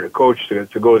hired a coach to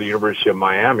go to the University of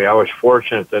Miami. I was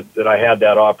fortunate that I had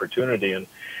that opportunity, and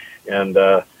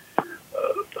I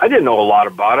didn't know a lot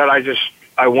about it.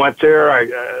 I went there.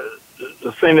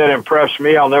 The thing that impressed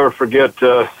me, I'll never forget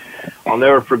the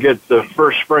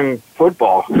first spring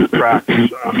football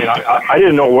practice. I mean, I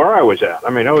didn't know where I was at. I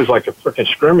mean, it was like a freaking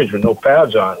scrimmage with no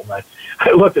pads on. And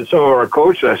I looked at some of our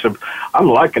coaches. I said, I'm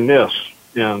liking this.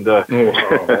 And there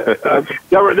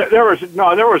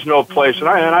was no place, and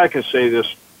I can say this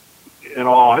in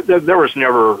all. There was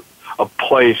never a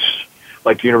place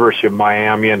like the University of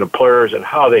Miami and the players and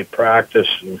how they practice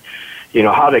and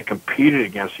how they competed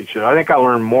against each other. I think I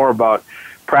learned more about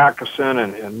practicing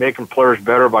and making players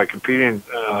better by competing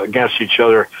against each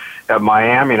other at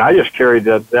Miami, and I just carried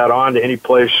that on to any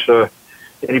place,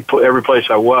 every place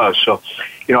I was. So,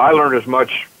 I learned as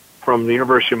much from the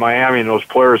University of Miami and those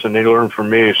players, and they learned from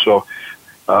me. So,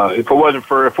 if it wasn't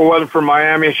for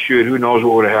Miami, shoot, who knows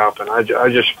what would have happened? I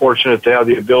just fortunate to have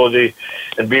the ability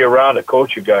and be around to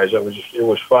coach you guys. It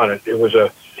was fun.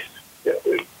 It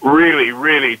really,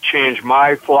 really changed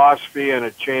my philosophy, and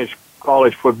it changed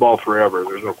college football forever.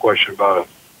 There's no question about it.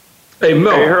 Hey,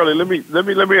 Mel. Hey, Hurlie, let me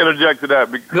interject to that.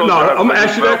 I'm gonna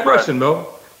ask you that question,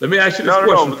 Mel. Let me ask you this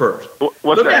question first.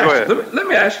 What's that? Go ahead. Let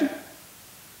me ask you.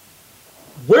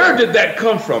 Where did that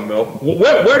come from, Mel?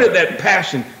 Where did that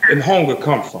passion and hunger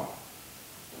come from?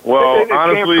 Well, it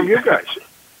honestly, came from you guys,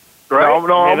 right?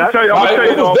 No, I'm gonna tell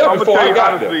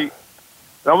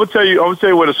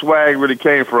you where the swag really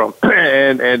came from,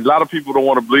 and a lot of people don't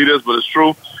want to believe this, but it's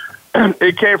true.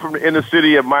 It came from the inner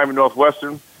city at Miami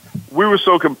Northwestern. We were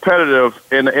so competitive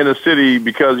in the inner city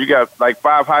because you got like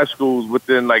 5 high schools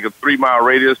within like a 3-mile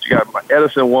radius. You got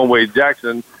Edison, One Way,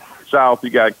 Jackson, South. You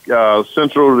got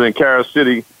Central and Carol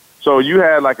City. So you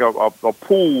had like a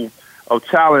pool of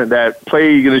talent that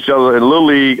played against each other in Little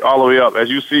League all the way up. As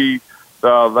you see,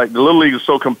 like the Little League is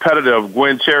so competitive.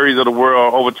 Gwen Cherries of the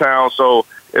world over town. So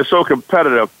it's so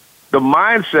competitive. The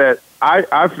mindset,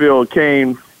 I feel,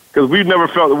 came because we've never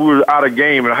felt that we were out of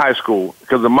game in high school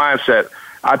because of the mindset.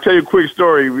 I'll tell you a quick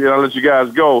story, and I'll let you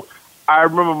guys go. I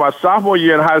remember my sophomore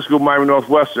year in high school, Miami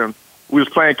Northwestern, we was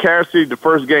playing Kansas City the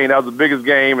first game. That was the biggest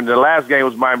game, and the last game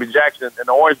was Miami-Jackson in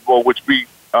the Orange Bowl, which we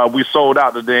sold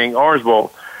out the dang Orange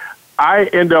Bowl. I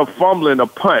ended up fumbling a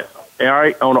punt. All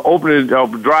right, on the opening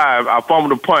drive, I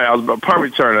fumbled a punt. I was a punt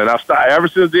returner, and I stopped. Ever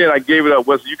since then, I gave it up.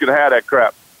 Weston, you could have that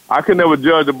crap. I could never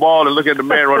judge the ball and look at the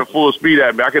man running full speed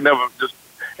at me. I could never just,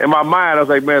 in my mind, I was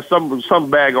like, man,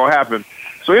 something bad going to happen.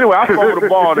 So anyway, I fumbled the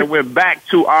ball and went back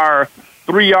to our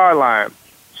 3-yard line.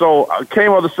 So I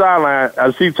came on the sideline.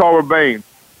 I see Tarver Bain.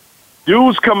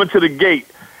 Dude's coming to the gate.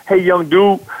 Hey, young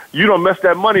dude, you don't mess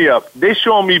that money up. They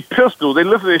showing me pistols. They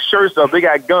lifted their shirts up. They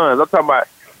got guns. I'm talking about,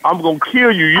 I'm going to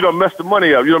kill you. You don't mess the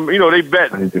money up. You know, they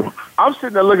betting. I'm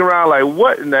sitting there looking around like,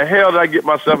 what in the hell did I get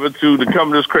myself into to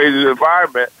come to this crazy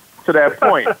environment to that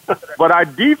point? But our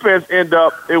defense ended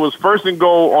up, it was 1st and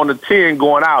goal on the 10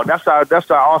 going out. That's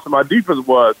how awesome our defense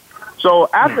was. So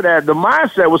after that, the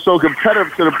mindset was so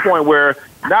competitive to the point where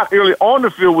not really on the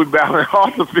field we battled,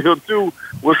 off the field too,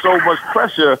 was so much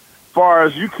pressure as far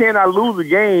as you cannot lose a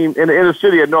game in the inner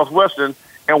city at Northwestern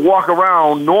and walk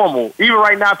around normal. Even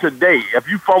right now today, if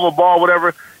you fumble a ball,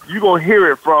 whatever, you're going to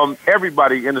hear it from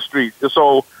everybody in the streets. And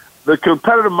so the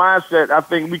competitive mindset, I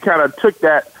think we kind of took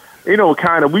that, we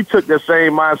took that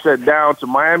same mindset down to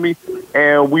Miami,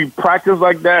 and we practiced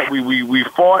like that. We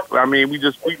fought. I mean, we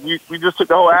just took the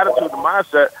whole attitude, the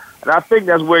mindset, and I think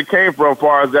that's where it came from as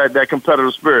far as that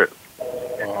competitive spirit.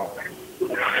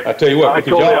 I tell you what, I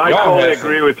totally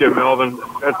agree with you, Melvin.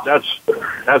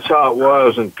 That's how it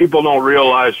was, and people don't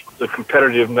realize the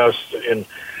competitiveness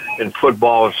in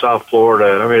football in South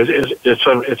Florida. I mean,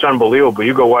 it's unbelievable.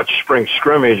 You go watch spring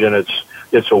scrimmage, and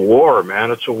it's a war, man.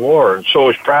 It's a war, and so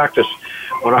is practice.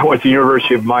 When I went to the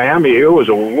University of Miami, it was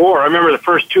a war. I remember the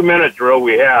first 2-minute drill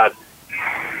we had.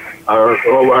 Our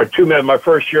 2-minute. My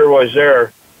first year was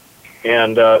there.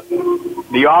 And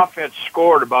the offense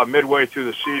scored about midway through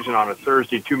the season on a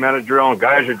Thursday 2-minute drill, and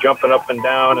guys are jumping up and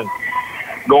down and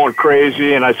going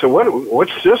crazy. And I said,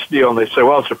 what's this deal? And they said,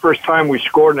 well, it's the first time we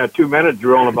scored in that 2-minute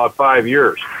drill in about 5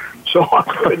 years. So I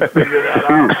couldn't figure that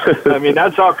out. I mean,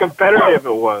 that's how competitive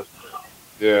it was.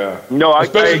 Yeah. No, I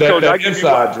give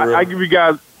you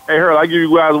guys, hey, Hurlie, I give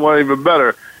you guys one even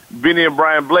better. Benny and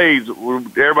Brian Blades,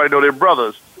 everybody know they're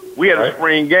brothers. We had a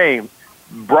spring game.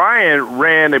 Brian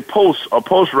ran a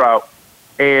post route,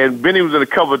 and Benny was in a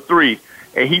cover 3,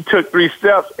 and he took 3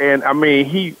 steps, and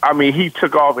he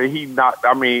took off, and he knocked.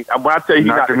 I mean, when I tell you he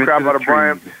knocked the crap out of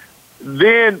Brian,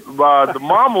 then the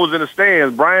mama was in the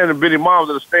stands. Brian and Benny's mom was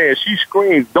in the stands. She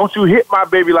screamed, "Don't you hit my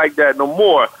baby like that no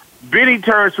more!" Benny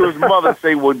turned to his mother and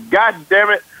said, "Well, God damn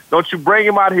it, don't you bring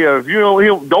him out here. If you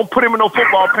don't put him in no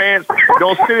football pants.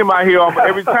 Don't send him out here.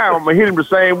 Every time I'm gonna hit him the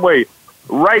same way."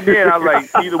 Right then, I was like,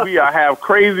 either we are half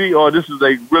crazy or this is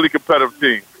a really competitive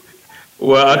team.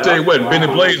 Well, I tell you what, Benny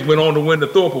Blades went on to win the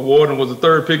Thorpe Award and was the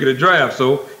 3rd pick of the draft.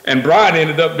 So, and Brian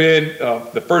ended up being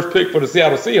the 1st pick for the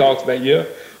Seattle Seahawks that year.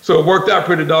 So it worked out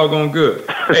pretty doggone good.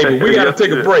 Hey, but we got to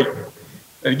take a break.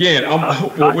 And again,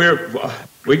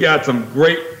 we got some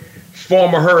great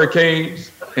former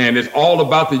Hurricanes, and it's all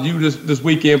about the U this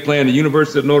weekend playing the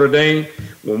University of Notre Dame.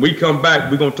 When we come back,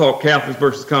 we're going to talk Catholics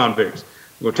versus convicts.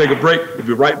 We'll take a break. We'll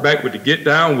be right back with the Get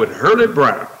Down with Hurlie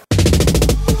Brown.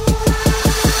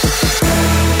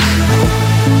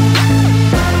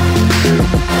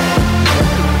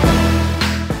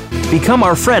 Become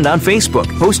our friend on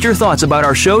Facebook. Post your thoughts about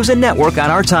our shows and network on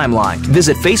our timeline.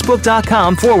 Visit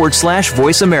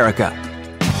facebook.com/Voice America.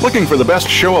 Looking for the best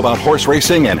show about horse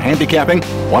racing and handicapping?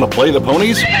 Want to play the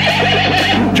ponies?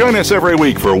 Join us every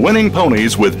week for Winning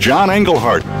Ponies with John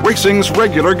Englehart, racing's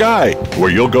regular guy, where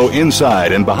you'll go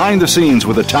inside and behind the scenes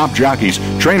with the top jockeys,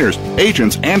 trainers,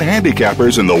 agents, and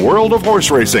handicappers in the world of horse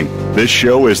racing. This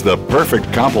show is the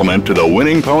perfect complement to the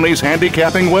Winning Ponies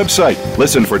handicapping website.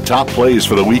 Listen for top plays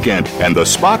for the weekend and the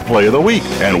spot play of the week,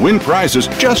 and win prizes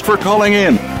just for calling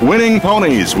in. Winning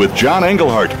Ponies with John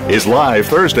Englehart is live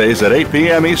Thursdays at 8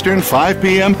 p.m. Eastern, 5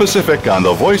 p.m. Pacific on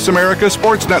the Voice America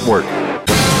Sports Network.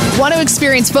 Want to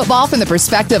experience football from the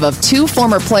perspective of 2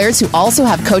 former players who also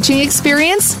have coaching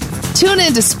experience? Tune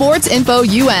in to Sports Info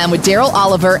UM with Daryl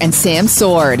Oliver and Sam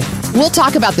Sword. We'll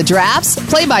talk about the drafts,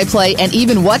 play-by-play, and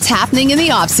even what's happening in the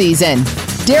offseason.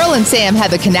 Daryl and Sam have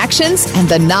the connections and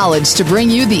the knowledge to bring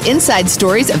you the inside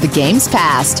stories of the game's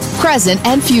past, present,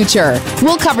 and future.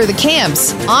 We'll cover the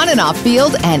camps, on and off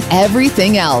field, and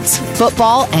everything else,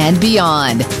 football and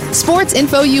beyond. Sports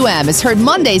Info UM is heard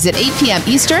Mondays at 8 p.m.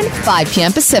 Eastern, 5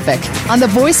 p.m. Pacific on the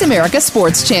Voice America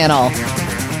Sports Channel.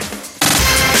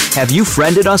 Have you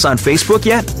friended us on Facebook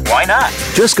yet? Why not?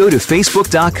 Just go to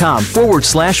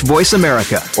facebook.com/Voice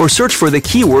America or search for the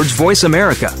keywords Voice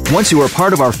America. Once you are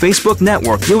part of our Facebook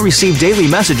network, you'll receive daily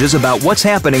messages about what's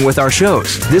happening with our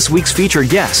shows, this week's featured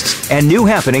guests, and new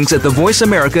happenings at the Voice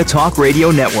America Talk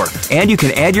Radio Network. And you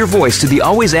can add your voice to the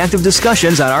always active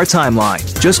discussions on our timeline.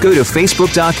 Just go to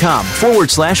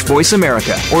facebook.com/Voice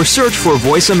America or search for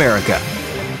Voice America.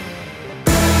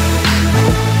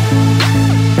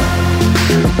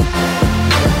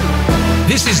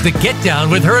 This is the Get Down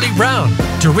with Hurlie Brown.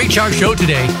 To reach our show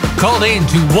today, call in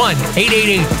to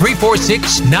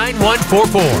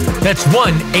 1-888-346-9144. That's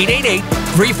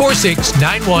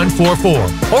 1-888-346-9144.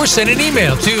 Or send an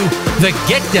email to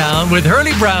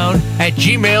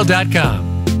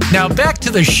thegetdownwithhurliebrown@gmail.com. Now back to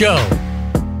the show.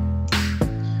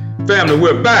 Family,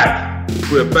 we're back.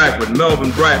 We're back with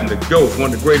Melvin Bratton, the GOAT,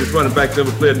 one of the greatest running backs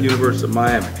ever played at the University of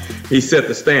Miami. He set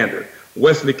the standard.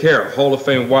 Wesley Carroll, Hall of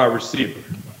Fame wide receiver.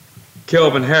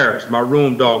 Kelvin Harris, my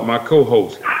room dog, my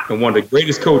co-host, and one of the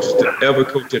greatest coaches to ever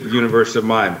coach at the University of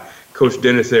Miami, Coach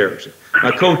Dennis Harrison.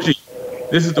 Now, Coach E,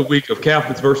 this is the week of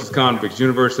Catholics versus convicts,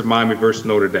 University of Miami versus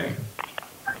Notre Dame.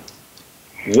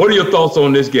 What are your thoughts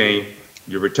on this game?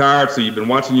 You're retired, so you've been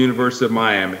watching the University of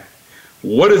Miami.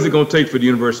 What is it going to take for the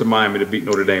University of Miami to beat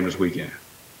Notre Dame this weekend?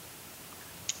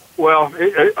 Well,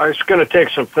 it's going to take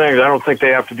some things. I don't think they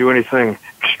have to do anything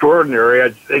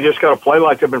extraordinary. They just got to play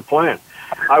like they've been playing.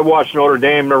 I watched Notre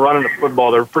Dame. They're running the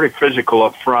football. They're pretty physical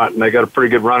up front, and they got a pretty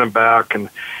good running back. And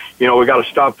we got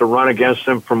to stop the run against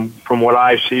them from what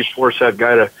I see. Force that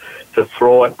guy to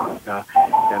throw it,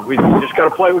 and we just got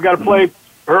to play. We got to play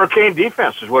hurricane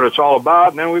defense is what it's all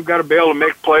about. And then we've got to be able to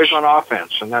make plays on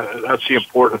offense, and that's the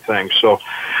important thing. So,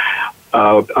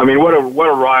 what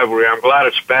a rivalry! I'm glad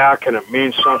it's back, and it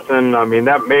means something. I mean,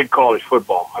 that made college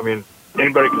football. I mean,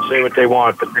 anybody can say what they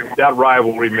want, but that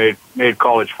rivalry made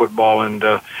college football, and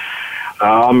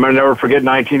I'll never forget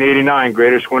 1989,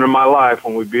 greatest win of my life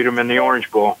when we beat them in the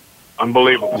Orange Bowl.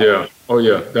 Unbelievable. Yeah. Oh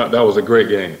yeah, that was a great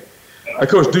game.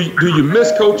 Coach, do you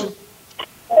miss coaching?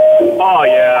 Oh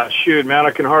yeah, shoot, man,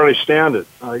 I can hardly stand it.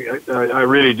 I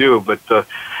really do. But the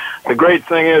great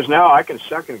thing is now I can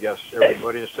second guess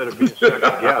everybody instead of being second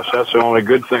guess. That's the only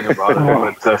good thing about it.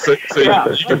 But, so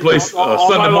you can play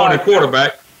Sunday morning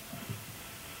quarterback.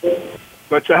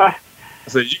 What's that? I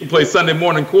said you can play Sunday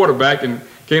morning quarterback and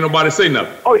can't nobody say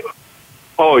nothing.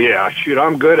 Oh yeah, shoot,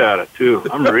 I'm good at it too.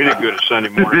 I'm really good at Sunday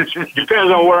mornings.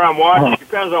 Depends on where I'm watching.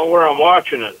 Depends on where I'm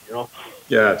watching it.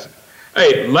 Gotcha.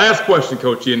 Hey, last question,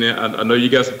 Coach Ian. I know you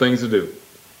got some things to do.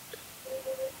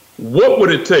 What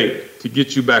would it take to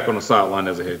get you back on the sideline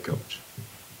as a head coach?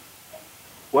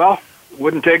 Well, it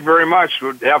wouldn't take very much. It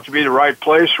would have to be the right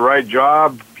place, the right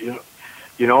job.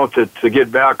 To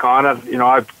get back on it.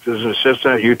 I was an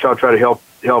assistant at Utah, tried to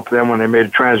help them when they made a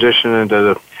transition into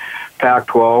the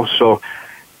Pac-12. So,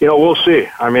 we'll see.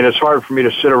 I mean, it's hard for me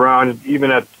to sit around, even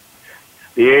at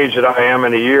the age that I am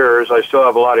in the years. I still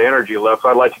have a lot of energy left.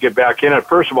 I'd like to get back in it.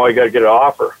 First of all, you got to get an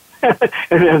offer and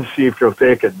then see if you'll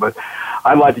take it. But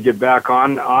I'd like to get back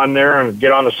on there and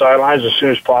get on the sidelines as soon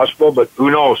as possible. But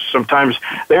who knows? Sometimes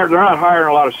they're not hiring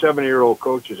a lot of 70-year-old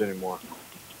coaches anymore.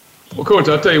 Well, Coach,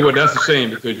 I'll tell you what, that's a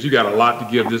shame because you got a lot to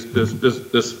give this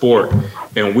sport,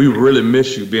 and we really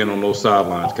miss you being on those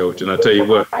sidelines, Coach. And I tell you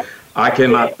what, I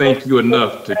cannot thank you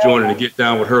enough to join and Get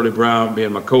Down with Hurlie Brown,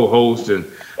 being my co-host, and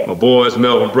my boys,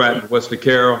 Melvin Bratton, Wesley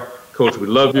Carroll. Coach, we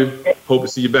love you. Hope to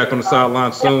see you back on the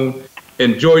sideline soon.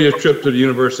 Enjoy your trip to the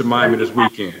University of Miami this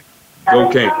weekend. Go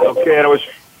King. Okay, and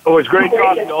it was great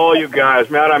talking to all you guys,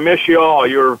 man. I miss you all.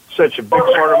 You're such a big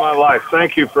part of my life.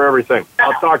 Thank you for everything.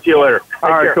 I'll talk to you later.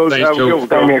 All right, Coach. Thanks,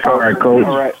 Coach. All right,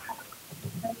 Coach.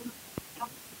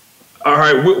 All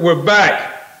right, we're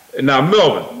back. Now,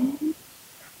 Melvin,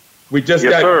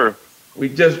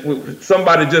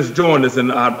 somebody just joined us,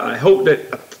 and I hate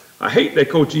that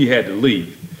Coach E had to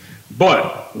leave,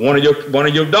 but one of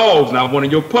your dogs now, one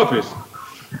of your puppies,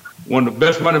 one of the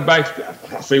best running backs.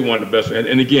 I say one of the best,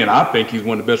 and again, I think he's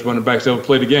one of the best running backs ever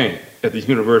played the game at the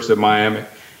University of Miami.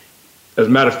 As a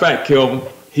matter of fact, Kelvin,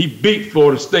 he beat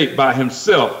Florida State by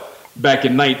himself back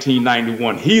in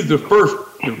 1991. He's the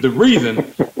reason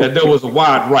that there was a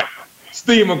wide right.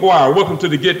 Steve McGuire, welcome to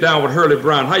the Get Down with Hurlie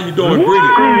Brown. How you doing?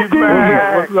 Greetings.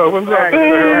 What's up,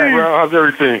 Brown? How's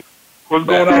everything? What's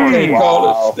going on? I can't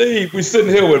call it Steve. We're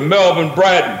sitting here with Melvin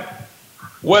Bratton,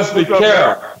 Wesley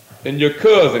Carroll, and your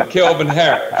cousin, Kelvin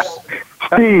Harris.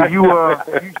 Steve, you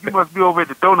must be over at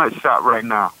the donut shop right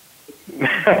now.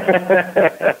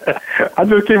 I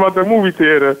just came out the movie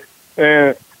theater,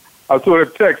 and I saw a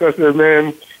text. I said,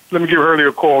 man, let me give Hurlie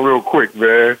a call real quick,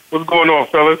 man. What's going on,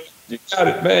 fellas? You got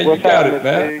it, man. You got it,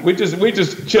 man. We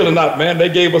just chilling out, man. They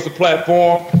gave us a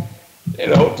platform,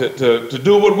 to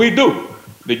do what we do.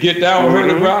 To get down with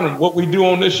Hurlie Brown and what we do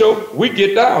on this show, we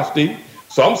get down, Steve.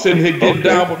 So I'm sitting here getting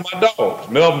down with my dogs.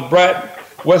 Melvin Bratton,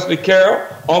 Wesley Carroll,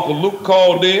 Uncle Luke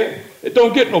called in. It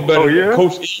don't get no better than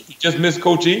Coach E. You just missed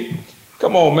Coach E.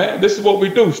 Come on, man. This is what we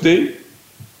do, Steve.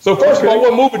 So first of all,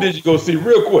 what movie did you go see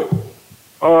real quick?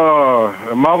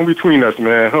 A Mountain Between Us,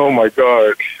 man. Oh, my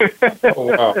God.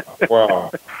 Wow.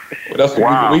 Well, that's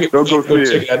wow. We go check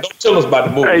it out. Don't tell us about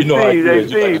the movie. Hey, you know how it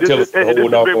is. You like to tell us the whole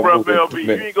Big Brother LB.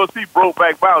 You ain't go see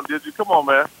Brokeback Mountain, did you? Come on,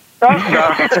 man. I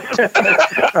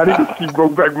didn't see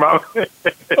Brokeback Mountain.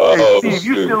 Hey, Steve,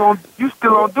 you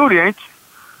still on duty, ain't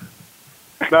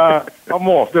you? Nah, I'm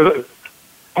off. I'm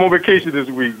on vacation this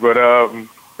week, but I'm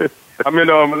in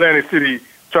Atlantic City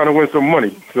trying to win some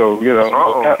money. So, All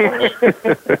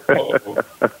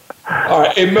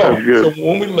right, hey Mel. So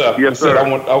when we left, yes, said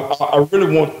I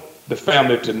really want the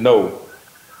family to know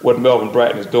what Melvin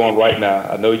Bratton is doing right now.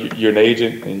 I know you're an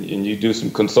agent and you do some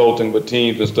consulting with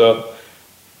teams and stuff.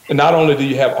 And not only do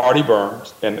you have Artie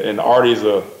Burns, and Artie is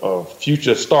a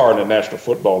future star in the National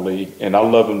Football League, and I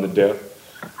love him to death.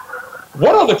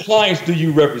 What other clients do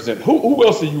you represent? Who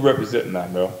else are you representing now,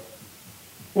 Mel?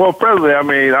 Well, presently, I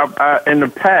mean, I in the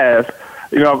past,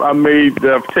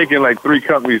 I've taken like 3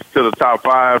 companies to the top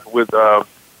 5 with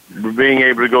being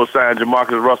able to go sign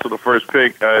Jamarcus Russell, the first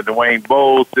pick, Dwayne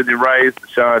Bowles, Sidney Rice,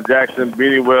 Sean Jackson,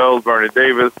 Beanie Wells, Bernie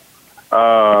Davis,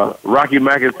 Rocky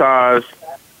McIntosh.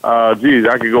 I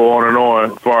could go on and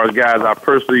on as far as guys I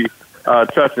personally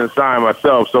touched and signed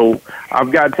myself. So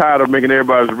I've got tired of making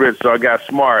everybody rich, so I got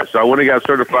smart. So I went and got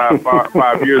certified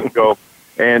 5 years ago.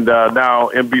 And now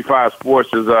MB5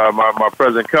 Sports is my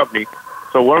present company.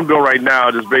 So what I'm doing right now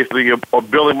is just basically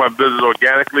building my business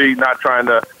organically, not trying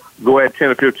to go at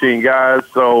 10 or 15 guys.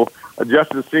 So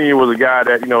Justin Sr. was a guy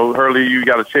that, Hurlie, you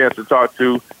got a chance to talk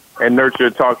to and nurture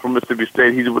and talk from Mississippi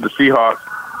State. He's with the Seahawks.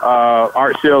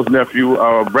 Art Shell's nephew,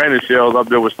 Brandon Shell's up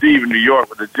there with Steve in New York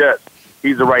with the Jets.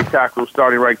 He's a right tackle,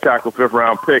 starting right tackle,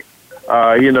 5th-round pick.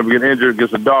 He ended up getting injured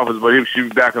against the Dolphins, but he should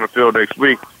be back on the field next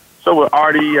week. So with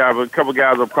Artie, I have a couple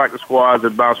guys on practice squads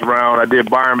that bounce around. I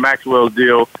did Byron Maxwell's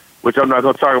deal, which I'm not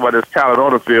going to talk about his talent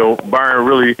on the field. Byron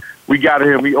really, we got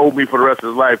him. He owed me for the rest of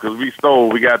his life because we stole.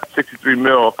 We got $63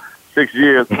 million, 6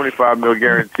 years, $25 million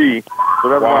guarantee. So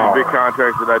that's one of the big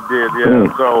contracts that I did.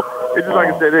 Yeah. So it's just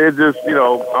like I said, it's just,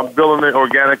 I'm building it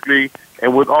organically.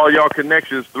 And with all y'all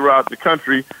connections throughout the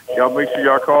country, y'all make sure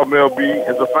y'all call Mel B.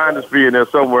 It's a finder's fee in there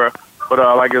somewhere. But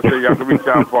like I said, y'all can reach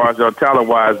out for us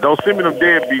talent-wise. Don't send me them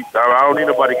deadbeats. I don't need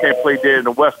nobody that can't play dead in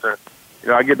the Western.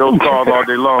 I get those calls all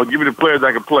day long. Give me the players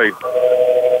I can play.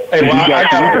 Hey, well,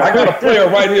 I got a player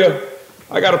right here.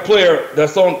 I got a player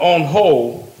that's on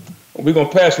hold. We're going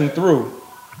to pass him through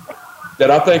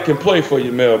that I think can play for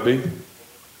you, Mel B.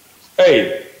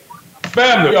 Hey,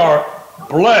 family, we are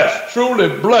blessed, truly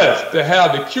blessed to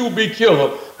have the QB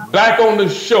killer back on the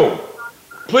show.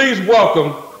 Please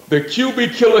welcome the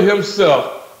QB killer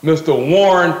himself, Mr.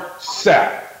 Warren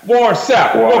Sapp. Warren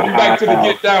Sapp, welcome back to the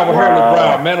Get Down with Hurlie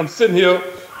Brown, man. I'm sitting here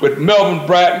with Melvin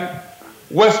Bratton,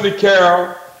 Wesley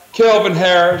Carroll, Kelvin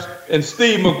Harris, and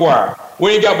Steve McGuire.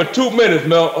 We ain't got but 2 minutes,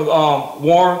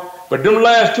 Warren, but them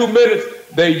last 2 minutes,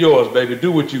 they yours, baby.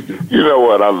 Do what you do. You know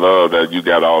what? I love that you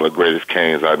got all the greatest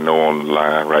canes I know on the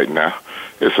line right now.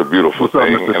 It's a beautiful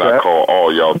thing, and I call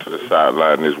all y'all to the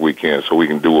sideline this weekend so we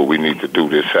can do what we need to do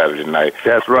this Saturday night.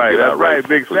 That's right. That's right.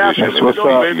 Big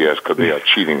Saturday. Yes, because they are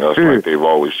cheating us like they've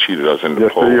always cheated us in the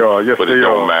polls. They are. Yes, but it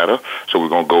don't matter, so we're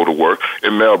going to go to work.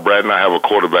 And Mel Bratton, I have a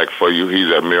quarterback for you.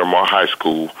 He's at Miramar High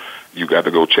School. You got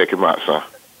to go check him out, son.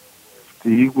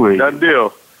 Steve Williams. Done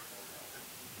deal.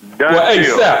 Hey,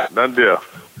 Sapp. Done deal.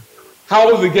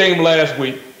 How was the game last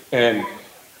week? And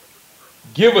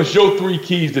give us your 3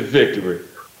 keys to victory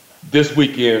this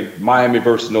weekend, Miami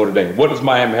versus Notre Dame. What does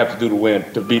Miami have to do to win,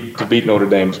 to beat Notre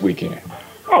Dame this weekend?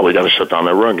 Oh, we got to shut down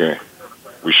that run game.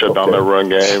 We shut down that run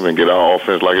game and get our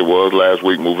offense like it was last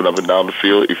week, moving up and down the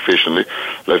field efficiently.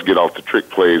 Let's get off the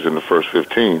trick plays in the first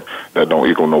 15 that don't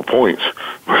equal no points.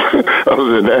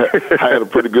 Other than that, I had a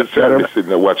pretty good Saturday sitting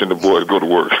there watching the boys go to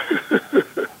work.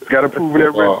 Got to prove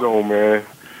that red zone, man.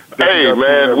 Hey,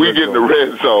 man, we get in the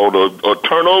red zone or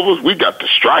turnovers, we got to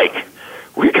strike.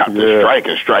 We got to strike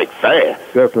and strike fast.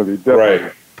 Definitely.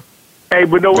 Right. Hey,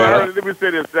 but no, let me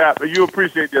say this, Sapp, and you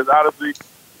appreciate this. Honestly,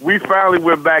 we finally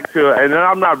went back to, and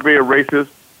I'm not being racist,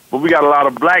 but we got a lot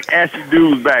of black ashy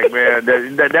dudes back, man.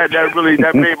 That really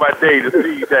made my day to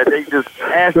see that they just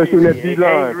ashy,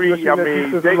 angry. I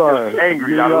mean, they just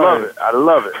angry. I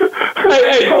love it.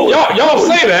 Hey, y'all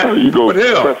say that, but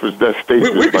hell,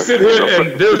 we can sit here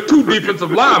and there's two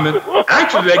defensive linemen.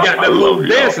 Actually, they got that little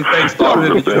dancing thing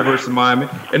started at the University of Miami,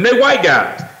 and they white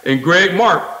guys, and Greg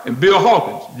Mark and Bill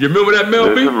Hawkins. You remember that, Mel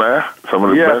B? Listen, man, some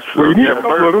of the best.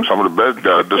 Some of the best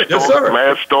guys.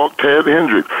 Matt Stark, Ted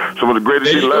Hendricks, some of the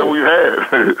greatest D-line we've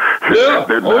had.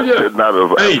 They're not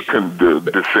of African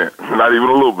descent, not even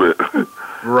a little bit.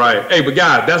 Right. Hey, but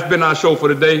guys, that's been our show for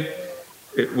today.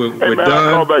 We're man, done.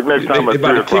 I'll call back next time they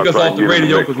about to kick us off the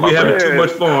radio because we're having too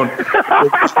much fun.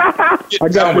 I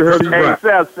got you, Hurlie. Hey,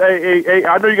 Seth, hey,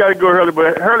 I know you got to go, Hurlie,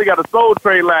 but Hurlie got a Soul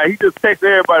Train line. He just texted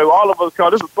everybody. All of us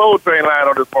call this a Soul Train line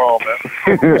on this phone,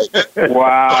 man.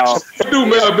 Wow. I do,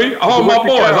 Mel B. All my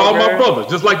boys, all my brothers,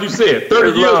 just like you said.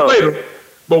 30 years later,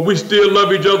 but we still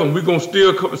love each other, and we're going to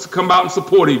still come out and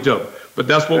support each other. But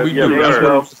that's what we do. That's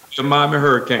what the Miami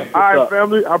Hurricane. All right,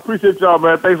 family. I appreciate y'all,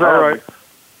 man. Thanks for having me.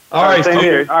 All right, same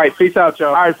here. All right, peace out, y'all.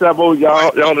 All right, Sabo, y'all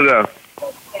to them.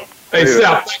 Hey,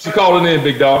 Sal, thanks for calling in,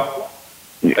 big dog.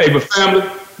 Hey, but family,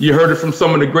 you heard it from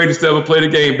some of the greatest to ever play the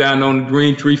game down on the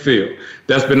Green Tree Field.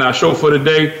 That's been our show for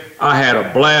today. I had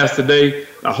a blast today.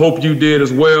 I hope you did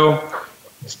as well.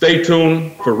 Stay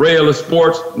tuned for Regular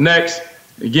Sports next.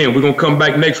 Again, we're going to come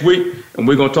back next week, and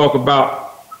we're going to talk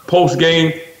about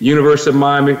post-game, University of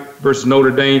Miami versus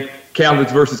Notre Dame,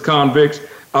 Catholics versus convicts.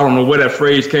 I don't know where that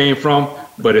phrase came from,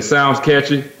 but it sounds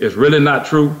catchy. It's really not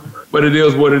true, but it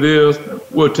is what it is.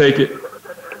 We'll take it.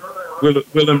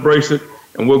 We'll embrace it,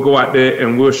 and we'll go out there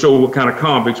and we'll show what kind of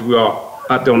convicts we are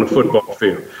out there on the football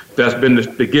field. That's been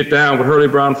the Get Down with Hurlie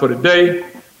Brown for today.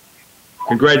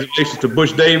 Congratulations to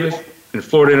Bush Davis and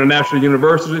Florida International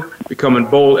University becoming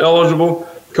bowl eligible.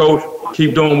 Coach,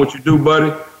 keep doing what you do,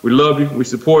 buddy. We love you. We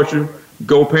support you.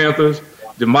 Go Panthers.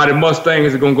 The Mighty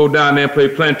Mustangs are going to go down there and play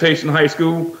Plantation High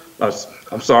School.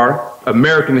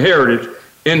 American Heritage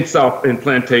in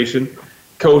Plantation,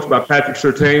 coached by Patrick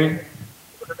Surtain.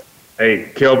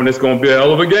 Hey, Kelvin, it's going to be a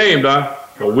hell of a game, Don.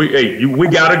 But we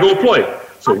got to go play.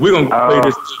 So we're going to play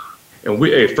this. And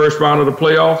first round of the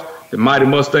playoffs, the Mighty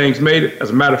Mustangs made it. As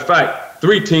a matter of fact,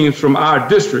 3 teams from our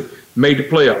district made the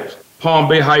playoffs. Palm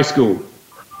Bay High School,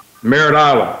 Merritt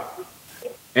Island,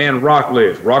 and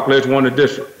Rockledge. Rockledge won the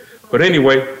district. But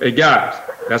anyway, hey, guys,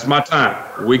 that's my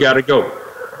time. We got to go.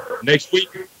 Next week,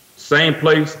 same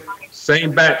place,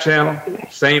 same bat channel,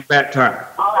 same bat time.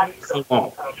 So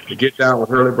long. To Get Down with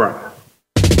Hurlie Brown.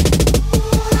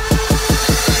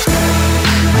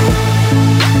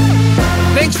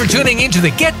 Thanks for tuning in to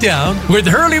the Get Down with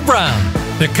Hurlie Brown.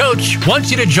 The coach wants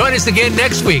you to join us again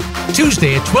next week,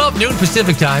 Tuesday at 12 noon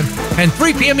Pacific Time and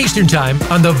 3 p.m. Eastern Time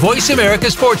on the Voice America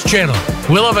Sports Channel.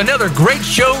 We'll have another great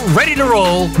show ready to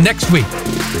roll next week.